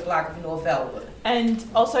 300 block of North Elwood. And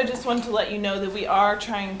also I just wanted to let you know that we are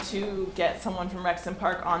trying to get someone from Rexham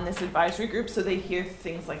Park on this advisory group so they hear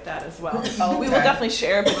things like that as well. Okay. We will definitely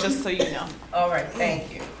share, but just so you know. All right,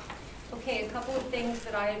 thank you. Okay, a couple of things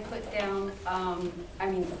that I had put down.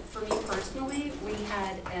 For me personally, we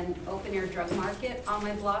had an open-air drug market on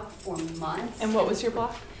my block for months. And what was your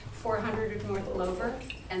block? 400 of North Glover,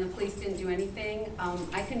 and the police didn't do anything.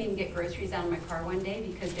 I couldn't even get groceries out of my car one day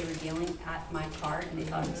because they were dealing at my car and they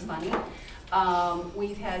thought it was funny.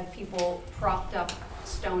 We've had people propped up,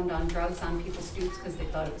 stoned on drugs on people's stoops because they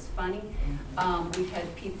thought it was funny. We've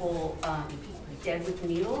had people dead with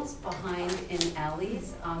needles behind in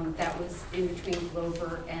alleys. That was in between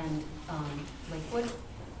Glover and Lakewood.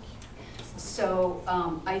 So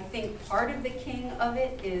I think part of the king of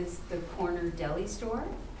it is the corner deli store.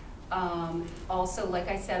 Also, like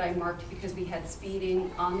I said, I marked because we had speeding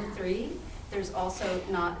on the 3. There's also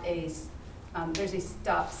there's a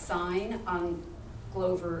stop sign on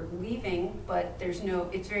Glover leaving, but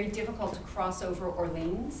it's very difficult to cross over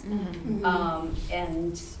Orleans.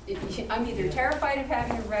 And I'm either terrified of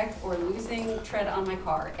having a wreck or losing tread on my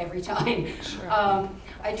car every time. Sure.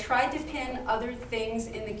 I tried to pin other things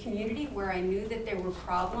in the community where I knew that there were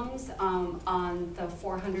problems on the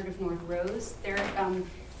 400 of North Rose. There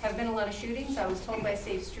have been a lot of shootings. I was told by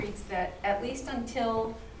Safe Streets that at least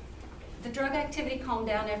until the drug activity calmed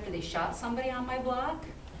down after they shot somebody on my block,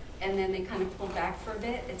 and then they kind of pulled back for a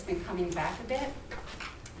bit. It's been coming back a bit.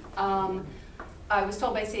 I was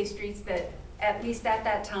told by Safe Streets that at least at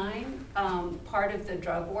that time, part of the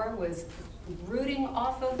drug war was rooting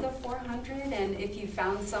off of the 400, and if you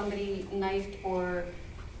found somebody knifed or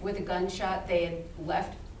with a gunshot, they had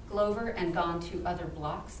left Glover and gone to other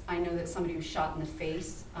blocks. I know that somebody was shot in the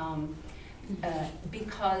face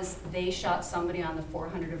because they shot somebody on the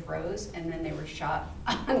 400 of Rose, and then they were shot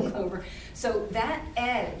on Glover. So that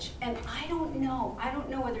edge, and I don't know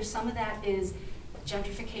whether some of that is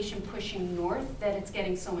gentrification pushing north, that it's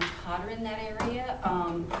getting so much hotter in that area.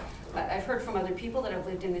 I've heard from other people that have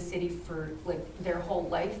lived in the city for like their whole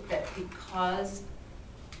life that because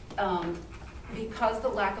the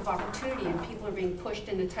lack of opportunity and people are being pushed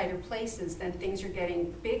into tighter places, then things are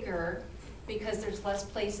getting bigger because there's less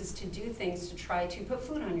places to do things to try to put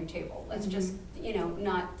food on your table. Let's just,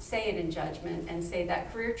 not say it in judgment and say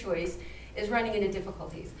that career choice is running into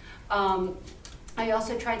difficulties. I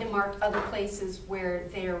also tried to mark other places where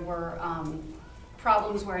there were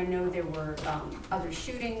problems, where I know there were other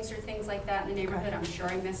shootings or things like that in the neighborhood. I'm sure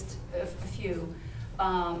I missed a few.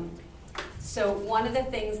 So one of the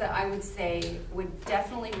things that I would say would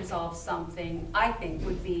definitely resolve something, I think,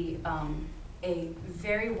 would be a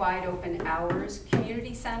very wide open hours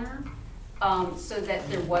community center, so that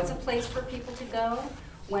there was a place for people to go.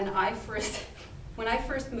 When I first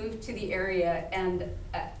moved to the area, and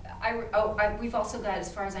we've also got,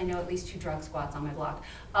 as far as I know, at least 2 drug squads on my block.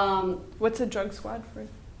 What's a drug squad for?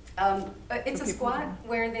 It's a squad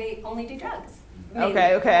where they only do drugs.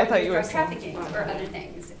 Okay, I thought you were saying trafficking or other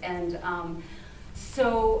things. And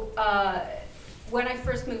when I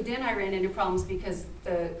first moved in, I ran into problems because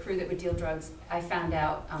the crew that would deal drugs, I found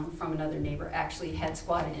out from another neighbor, actually had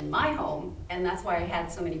squatted in my home, and that's why I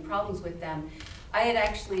had so many problems with them. I had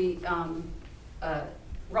actually,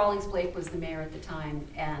 Rawlings Blake was the mayor at the time,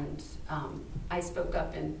 and I spoke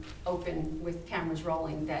up and open with cameras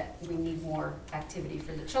rolling that we need more activity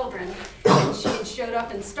for the children. And she had showed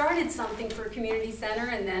up and started something for a community center,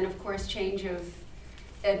 and then of course change of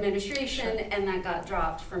administration, and that got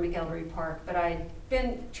dropped for McElderry Park, but I'd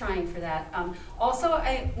been trying for that. Also,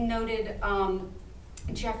 I noted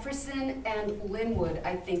Jefferson and Linwood,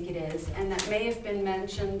 I think it is, and that may have been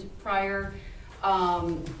mentioned prior.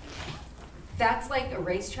 That's like a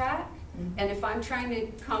racetrack, and if I'm trying to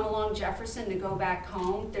come along Jefferson to go back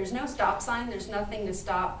home, there's no stop sign, there's nothing to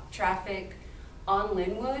stop traffic on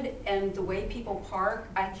Linwood, and the way people park,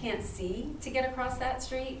 I can't see to get across that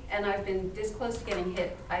street, and I've been this close to getting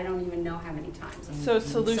hit, I don't even know how many times. So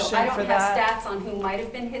solution so I don't for have that. stats on who might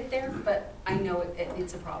have been hit there, but I know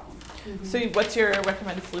it's a problem. So what's your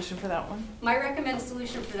recommended solution for that one? My recommended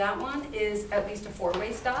solution for that one is at least a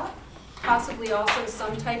 4-way stop, possibly also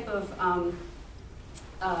some type of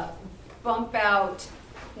bump out,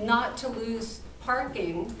 not to lose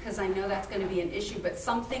parking, because I know that's going to be an issue, but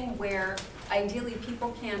something where ideally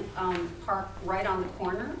people can't park right on the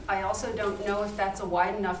corner. I also don't know if that's a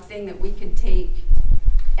wide enough thing that we could take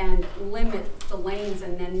and limit the lanes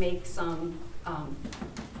and then make some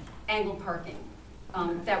angled parking.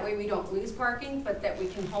 That way we don't lose parking, but that we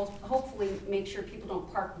can hopefully make sure people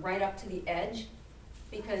don't park right up to the edge,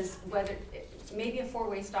 because maybe a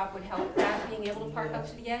 4-way stop would help that, being able to park up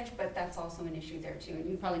to the edge, but that's also an issue there too, and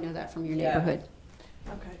you probably know that from your neighborhood.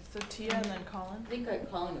 Okay, so Tia and then Colin. I think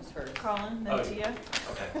Colin was first. Colin, then Tia.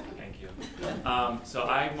 Okay, thank you. So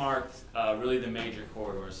I marked really the major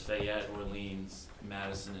corridors, Fayette, Orleans,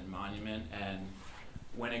 Madison, and Monument, and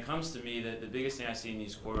when it comes to me, the biggest thing I see in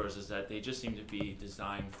these corridors is that they just seem to be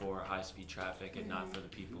designed for high-speed traffic and not for the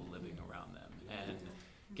people living around them. And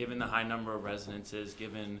given the high number of residences,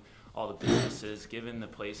 given all the businesses, given the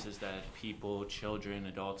places that people, children,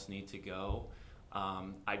 adults need to go,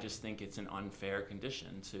 I just think it's an unfair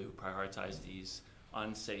condition to prioritize these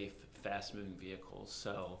unsafe, fast-moving vehicles.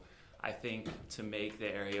 So I think to make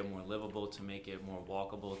the area more livable, to make it more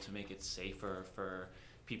walkable, to make it safer for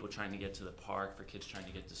people trying to get to the park, for kids trying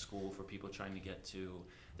to get to school, for people trying to get to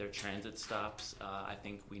their transit stops, I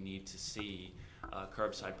think we need to see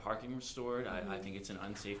curbside parking restored. I think it's an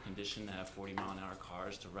unsafe condition to have 40-mile-an-hour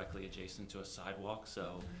cars directly adjacent to a sidewalk.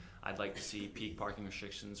 So I'd like to see peak parking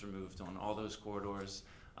restrictions removed on all those corridors.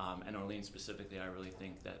 And Orleans specifically, I really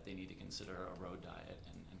think that they need to consider a road diet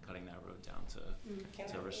and cutting that road down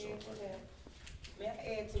to restore parking. May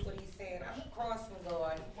I add to what he said? I'm a crossing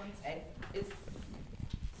guard, and it's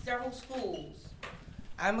several schools.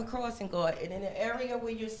 I'm a crossing guard, and in the area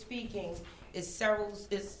where you're speaking, it's several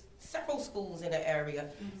schools in the area,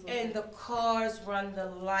 and the cars run the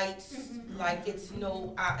lights like it's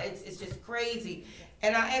it's just crazy.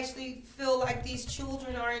 And I actually feel like these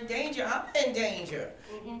children are in danger. I'm in danger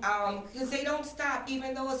because they don't stop,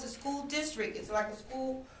 even though it's a school district. It's like a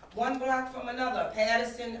school one block from another,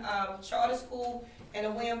 Patterson Charter School and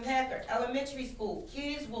a William Packard Elementary School.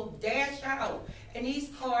 Kids will dash out, and these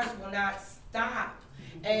cars will not stop.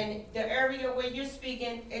 And the area where you're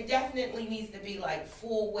speaking, it definitely needs to be like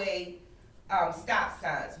four-way stop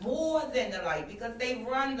signs, more than the light, because they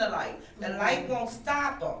run the light. The light won't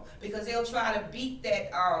stop them, because they'll try to beat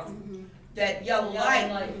that that yellow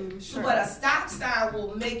light. Sure. But a stop sign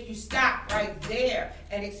will make you stop right there,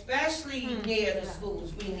 and especially near the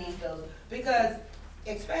schools, we need those, because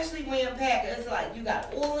especially William Packard, it's like you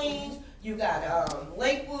got Orleans, you got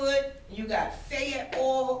Lakewood, you got Fayette,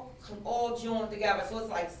 all joined together. So it's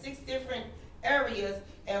like 6 different areas,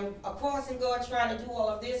 and a crossing guard trying to do all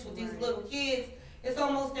of this with these little kids, it's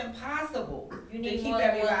almost impossible to keep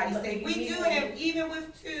everybody safe. We do have, even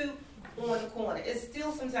with 2 on the corner, it's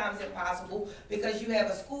still sometimes impossible, because you have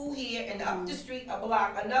a school here and up the street, a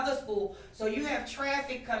block, another school. So you have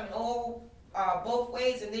traffic coming all both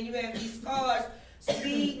ways, and then you have these cars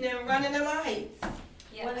speeding and running the lights.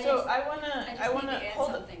 Yeah, so I wanna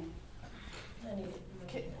hold something.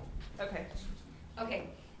 Okay. Okay.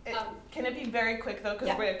 Can it be very quick though, because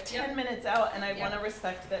Yeah. we're 10 minutes out, and I Yeah. want to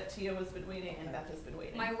respect that Tia has been waiting and Beth has been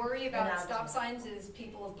waiting. My worry about stop signs is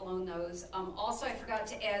people have blown those. Also, I forgot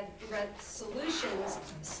to add solutions,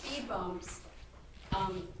 speed bumps.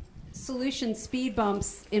 Solution speed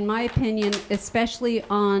bumps, in my opinion, especially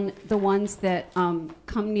on the ones that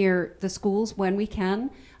come near the schools when we can,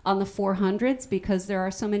 on the 400s, because there are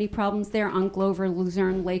so many problems there on Glover,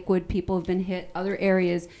 Luzerne, Lakewood. People have been hit, other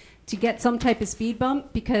areas, to get some type of speed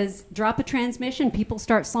bump, because drop a transmission, people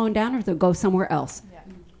start slowing down, or they'll go somewhere else. Yeah.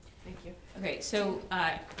 Thank you. Okay, so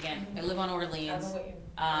again, I live on Orleans,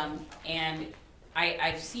 and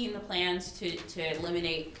I've seen the plans to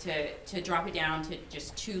eliminate, to drop it down to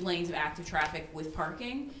just 2 lanes of active traffic with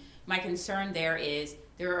parking. My concern there is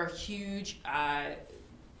there are huge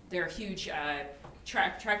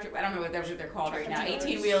tractor, I don't know what they're called right now,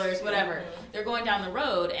 18-wheelers, whatever. They're going down the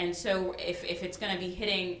road, and so if it's going to be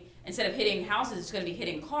hitting, instead of hitting houses, it's going to be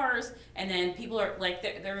hitting cars, and then people are like,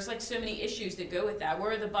 there's like so many issues that go with that.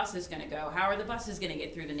 Where are the buses going to go? How are the buses going to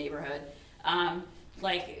get through the neighborhood?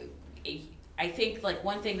 I think like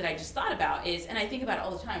one thing that I just thought about is, and I think about it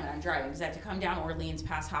all the time when I'm driving, because I have to come down Orleans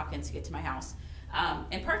past Hopkins to get to my house.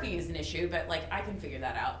 And parking is an issue, but like I can figure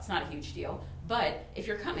that out. It's not a huge deal. But if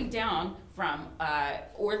you're coming down from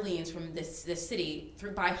Orleans, from this city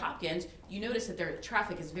through by Hopkins, you notice that their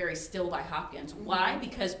traffic is very still by Hopkins. Why?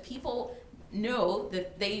 Because people know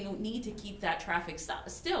that they need to keep that traffic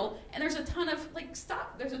still, and there's a ton of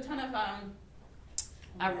there's a ton of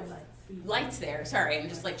lights there. Sorry, I'm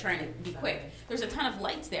just like trying to be quick. There's a ton of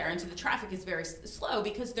lights there, and so the traffic is very slow,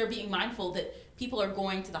 because they're being mindful that people are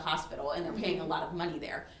going to the hospital and they're paying a lot of money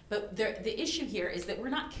there. But the issue here is that we're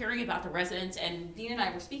not caring about the residents, and Dean and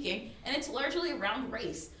I were speaking, and it's largely around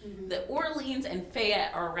race. The Orleans and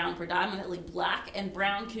Fayette are around predominantly black and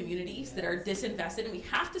brown communities that are disinvested, and we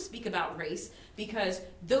have to speak about race, because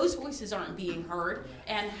those voices aren't being heard.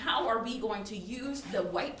 And how are we going to use the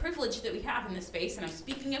white privilege that we have in this space, and I'm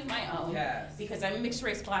speaking of my own, because I'm a mixed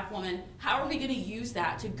race black woman, how are we going to use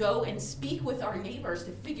that to go and speak with our neighbors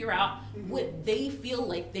to figure out what they feel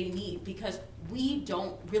like they need? Because we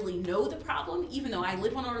don't really know the problem. Even though I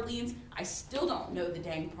live on Orleans, I still don't know the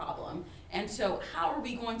dang problem. And so how are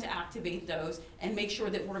we going to activate those and make sure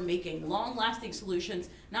that we're making long-lasting solutions,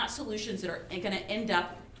 not solutions that are going to end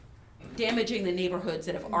up damaging the neighborhoods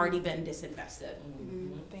that have already been disinvested?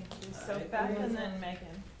 Thank you. So Beth and then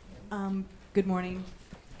Megan. Good morning.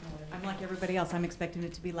 I'm like everybody else. I'm expecting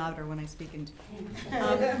it to be louder when I speak.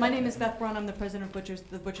 My name is Beth Braun. I'm the president of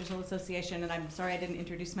the Butchers Hill Association, and I'm sorry I didn't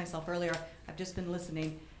introduce myself earlier. I've just been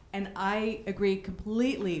listening. And I agree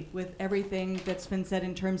completely with everything that's been said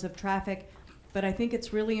in terms of traffic, but I think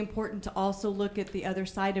it's really important to also look at the other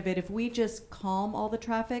side of it. If we just calm all the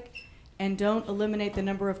traffic and don't eliminate the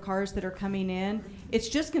number of cars that are coming in, it's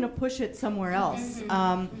just going to push it somewhere else.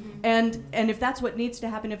 And if that's what needs to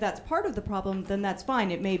happen, if that's part of the problem, then that's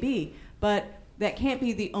fine. It may be, but that can't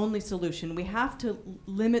be the only solution. We have to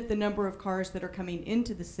limit the number of cars that are coming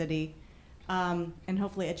into the city, and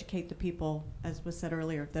hopefully educate the people, as was said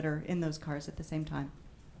earlier, that are in those cars at the same time.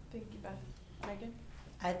 Thank you, Beth. Megan?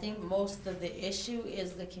 I think most of the issue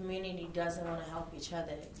is the community doesn't want to help each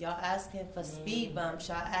other. Y'all asking for speed bumps,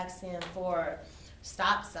 y'all asking for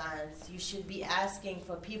stop signs. You should be asking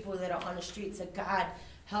for people that are on the streets to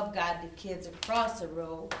help guide the kids across the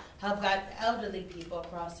road, help guide elderly people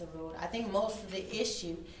across the road. I think most of the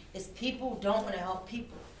issue is people don't want to help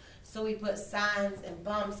people. So we put signs and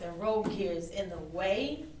bumps and road gears in the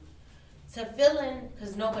way to fill in,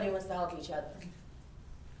 because nobody wants to help each other.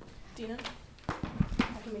 Dina?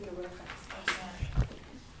 can make it real fast.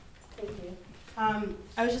 Thank you.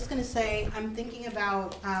 I was just going to say, I'm thinking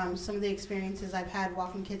about some of the experiences I've had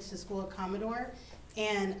walking kids to school at Commodore,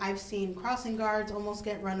 and I've seen crossing guards almost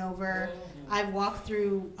get run over. I've walked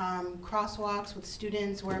through crosswalks with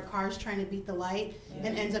students where a car's trying to beat the light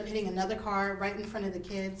and ends up hitting another car right in front of the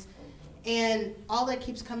kids. And all that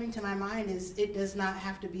keeps coming to my mind is it does not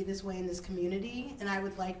have to be this way in this community, and I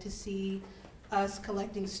would like to see us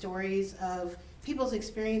collecting stories of people's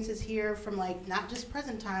experiences here from, like, not just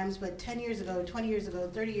present times, but 10 years ago, 20 years ago,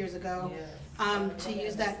 30 years ago, to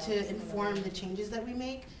use that to inform the changes that we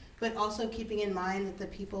make, but also keeping in mind that the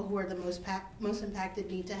people who are the most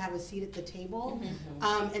impacted need to have a seat at the table.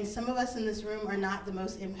 And some of us in this room are not the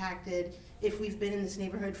most impacted if we've been in this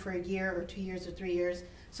neighborhood for a year or 2 years or 3 years.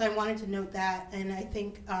 So I wanted to note that, and I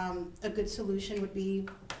think a good solution would be,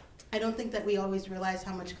 I don't think that we always realize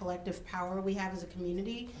how much collective power we have as a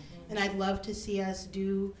community. And I'd love to see us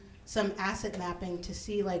do some asset mapping to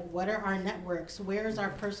see, like, what are our networks, where is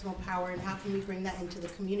our personal power, and how can we bring that into the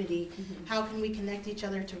community? How can we connect each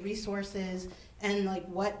other to resources, and, like,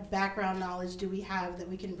 what background knowledge do we have that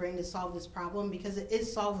we can bring to solve this problem, because it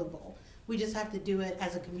is solvable. We just have to do it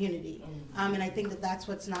as a community. And I think that that's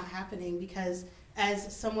what's not happening, because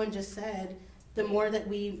as someone just said, the more that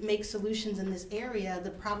we make solutions in this area,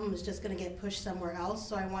 the problem is just going to get pushed somewhere else.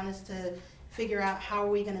 So I want us to figure out how are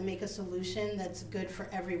we going to make a solution that's good for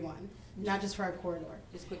everyone, not just for our corridor.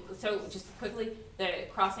 Just quickly, the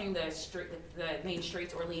crossing the main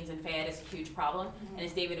streets, Orleans and Fayette, is a huge problem. And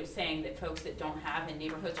as David was saying, that folks that don't have in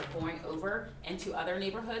neighborhoods are going over into other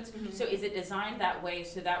neighborhoods. So is it designed that way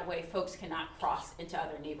so that way folks cannot cross into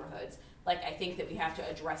other neighborhoods? Like, I think that we have to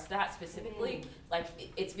address that specifically. Like,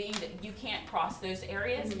 it's being that you can't cross those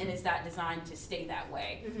areas, and is that designed to stay that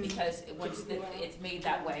way? Because once it's made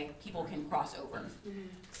that way, people can cross over.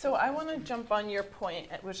 So I want to jump on your point,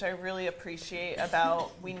 which I really appreciate,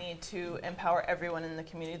 about we need to empower everyone in the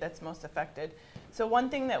community that's most affected. So one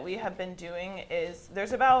thing that we have been doing is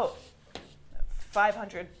there's about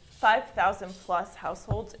 5,000 plus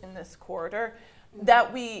households in this corridor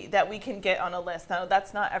that we can get on a list. Now,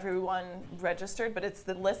 that's not everyone registered, but it's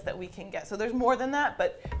the list that we can get. So there's more than that,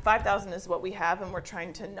 but 5,000 is what we have, and we're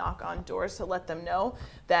trying to knock on doors to let them know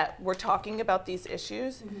that we're talking about these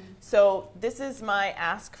issues. So this is my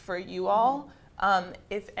ask for you all.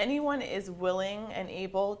 If anyone is willing and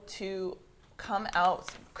able to come out,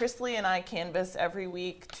 Chrisley and I canvass every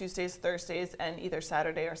week, Tuesdays, Thursdays, and either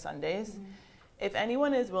Saturday or Sundays. If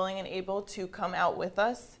anyone is willing and able to come out with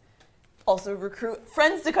us, also recruit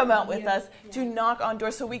friends to come out with us to knock on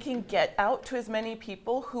doors so we can get out to as many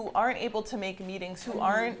people who aren't able to make meetings, who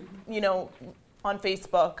aren't, on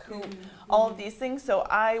Facebook, who all of these things. So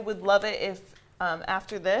I would love it if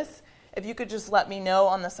after this, if you could just let me know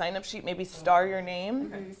on the sign-up sheet, maybe star your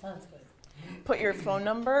name, Sounds good. put your phone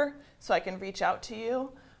number so I can reach out to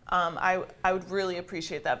you. I would really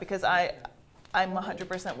appreciate that, because I'm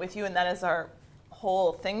 100% with you, and that is our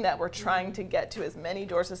whole thing, that we're trying to get to as many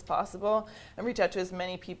doors as possible and reach out to as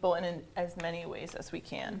many people in as many ways as we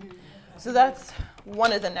can. So that's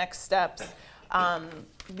one of the next steps.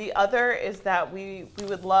 The other is that we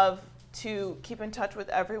would love to keep in touch with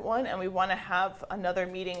everyone, and we want to have another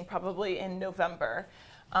meeting probably in November.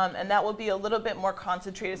 And that will be a little bit more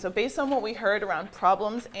concentrated. So based on what we heard around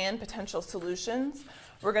problems and potential solutions,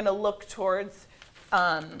 we're going to look towards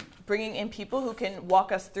bringing in people who can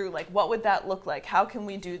walk us through, like, what would that look like? How can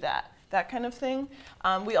we do that? That kind of thing.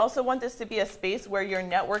 We also want this to be a space where you're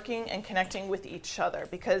networking and connecting with each other,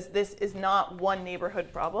 because this is not one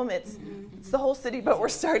neighborhood problem. It's the whole city, but we're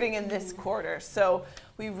starting in this quarter. So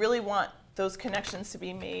we really want those connections to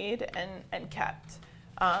be made and kept.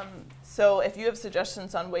 So if you have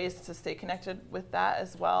suggestions on ways to stay connected with that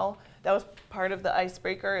as well, that was part of the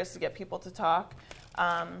icebreaker, is to get people to talk.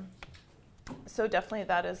 So definitely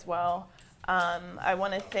that as well. I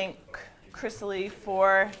want to thank Chrisley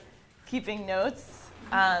for keeping notes,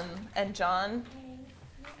 and John.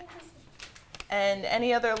 And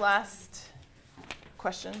any other last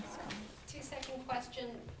questions? 2-second question.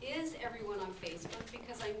 Is everyone on Facebook?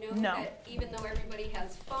 Because I know No. that even though everybody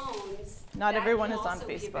has phones, Not that everyone can is on also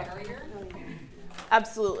be a Facebook. barrier.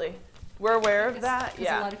 Absolutely. We're aware of that.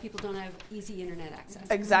 Because a lot of people don't have easy internet access.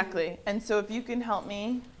 Exactly. And so if you can help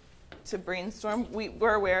me to brainstorm,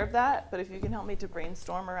 we're aware of that, but if you can help me to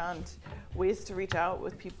brainstorm around ways to reach out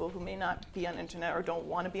with people who may not be on internet or don't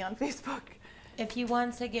want to be on Facebook. If you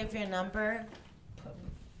want to give your number,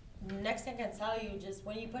 next thing I can tell you, just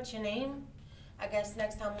when you put your name, I guess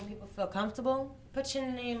next time when people feel comfortable, put your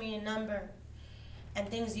name and your number and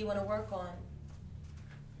things you want to work on.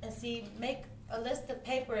 And see, make a list of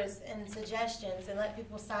papers and suggestions and let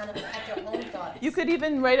people sign up at their own thoughts. You could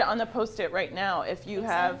even write it on the Post-it right now if you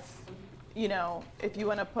have, you know, if you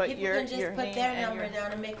want to put people your can just your put name their and number your,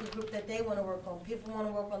 down and make a group that they want to work on. People want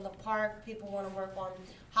to work on the park. People want to work on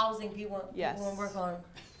housing. People Yes. want to work on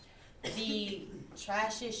the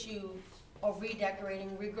trash issue or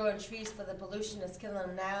redecorating, regrowing trees for the pollution that's killing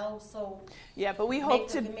them now. So yeah, but we make hope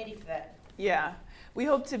the to committee for that. yeah, we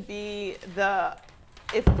hope to be the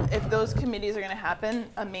if those committees are going to happen,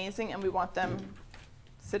 amazing, and we want them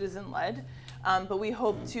citizen-led. But we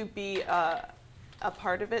hope to be a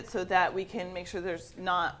part of it so that we can make sure there's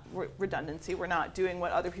not redundancy. We're not doing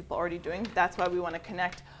what other people are already doing. That's why we want to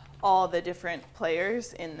connect all the different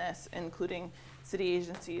players in this, including city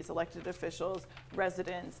agencies, elected officials,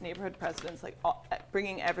 residents, neighborhood presidents, like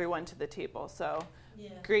bringing everyone to the table. So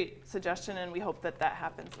great suggestion, and we hope that that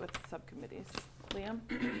happens with subcommittees. Liam?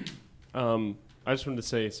 I just wanted to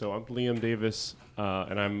say, so I'm Liam Davis,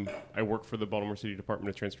 and I work for the Baltimore City Department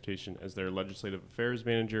of Transportation as their legislative affairs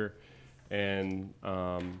manager. And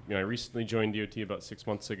I recently joined DOT about 6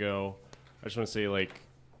 months ago. I just want to say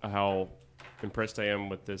how impressed I am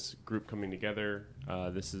with this group coming together.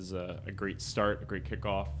 This is a great start, a great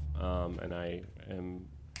kickoff, and I am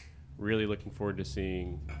really looking forward to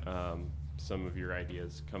seeing some of your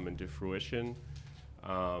ideas come into fruition.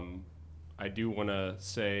 I do want to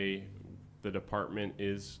say the department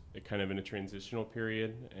is kind of in a transitional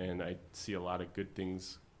period, and I see a lot of good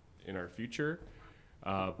things in our future.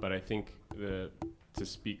 But I think to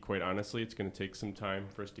speak quite honestly, it's going to take some time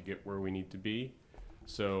for us to get where we need to be.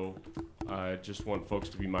 So I just want folks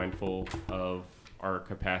to be mindful of our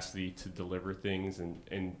capacity to deliver things,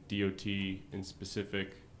 and DOT in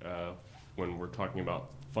specific, when we're talking about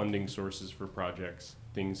funding sources for projects,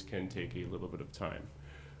 things can take a little bit of time.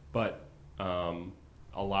 But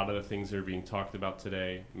a lot of the things that are being talked about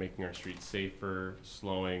today, making our streets safer,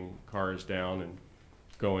 slowing cars down, and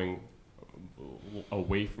going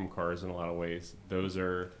away from cars in a lot of ways, those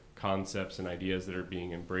are concepts and ideas that are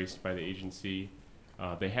being embraced by the agency.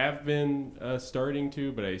 They have been starting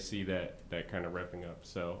to, but I see that kind of wrapping up.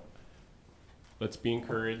 So let's be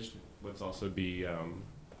encouraged. Let's also be,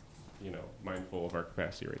 mindful of our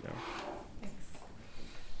capacity right now.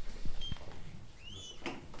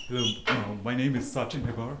 Hello, my name is Sachin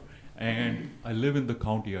Hebar, and I live in the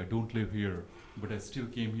county. I don't live here, but I still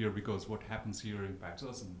came here because what happens here impacts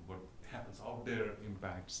us, and what happens out there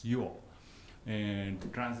impacts you all. And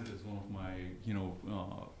transit is one of my,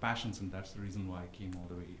 passions, and that's the reason why I came all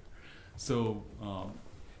the way here. So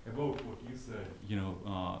about what you said,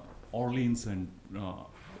 Orleans and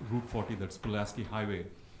Route 40, that's Pulaski Highway.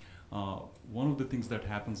 One of the things that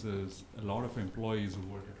happens is a lot of employees who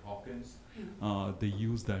work at Hawkins, they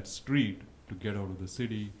use that street to get out of the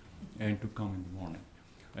city and to come in the morning.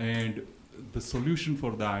 And the solution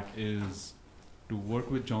for that is to work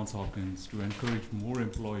with Johns Hopkins to encourage more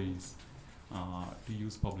employees to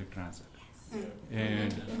use public transit.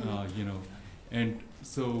 And, and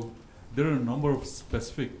so there are a number of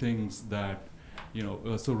specific things that,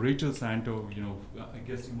 so Rachel Santo, I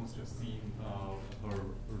guess you must have seen her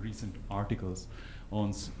recent articles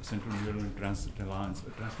on Central New England Transportation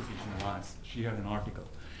Alliance. She had an article.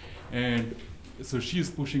 And so she's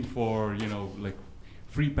pushing for,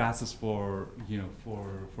 free passes for,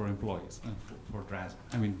 for employees and for transit.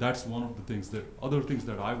 I mean, that's one of the things. Other things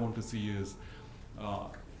that I want to see is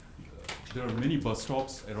there are many bus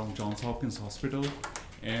stops around Johns Hopkins Hospital,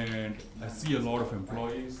 and I see a lot of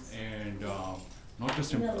employees and not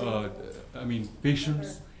just,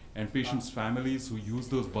 patients and patients' families who use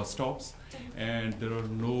those bus stops, and there are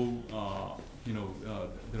no,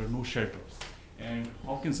 there are no shelters. And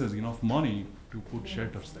Hopkins has enough money to put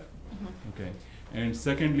shelters there. Okay. And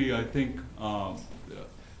secondly, I think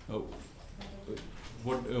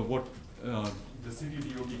what the city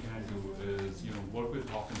DOT can do is, work with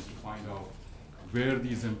Hawkins to find out where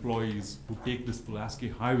these employees who take this Pulaski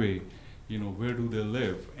Highway, where do they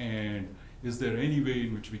live, and is there any way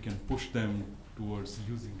in which we can push them towards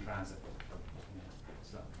using transit?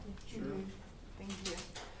 So. Sure. Thank you.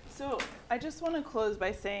 So I just want to close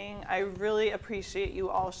by saying I really appreciate you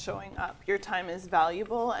all showing up. Your time is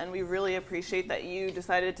valuable, and we really appreciate that you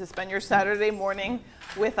decided to spend your Saturday morning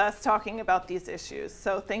with us talking about these issues.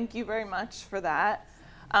 So thank you very much for that.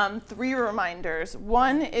 3 reminders.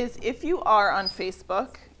 One is if you are on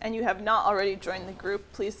Facebook and you have not already joined the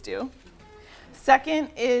group, please do. Second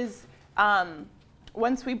is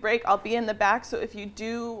once we break, I'll be in the back, so if you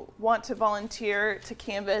do want to volunteer to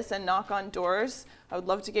canvass and knock on doors, I would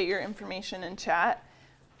love to get your information and chat.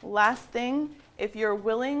 Last thing, if you're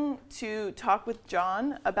willing to talk with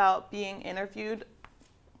John about being interviewed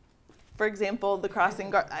for example, the crossing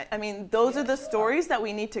guard. I mean, those are the stories that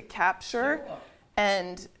we need to capture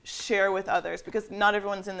and share with others, because not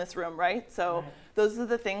everyone's in this room, right? So those are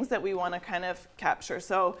the things that we want to kind of capture.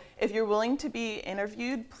 So if you're willing to be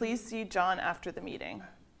interviewed, please see John after the meeting.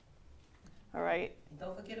 All right?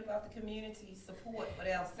 Don't forget about the community support for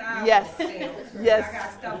the outside. Yes. Yes. I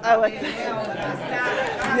got stuff I like out there now, but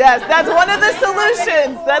outside. Yes, that's one of the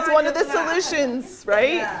solutions. That's one of the solutions,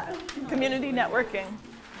 right? Yeah. Community networking.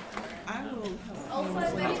 I will. Also,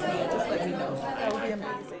 if anybody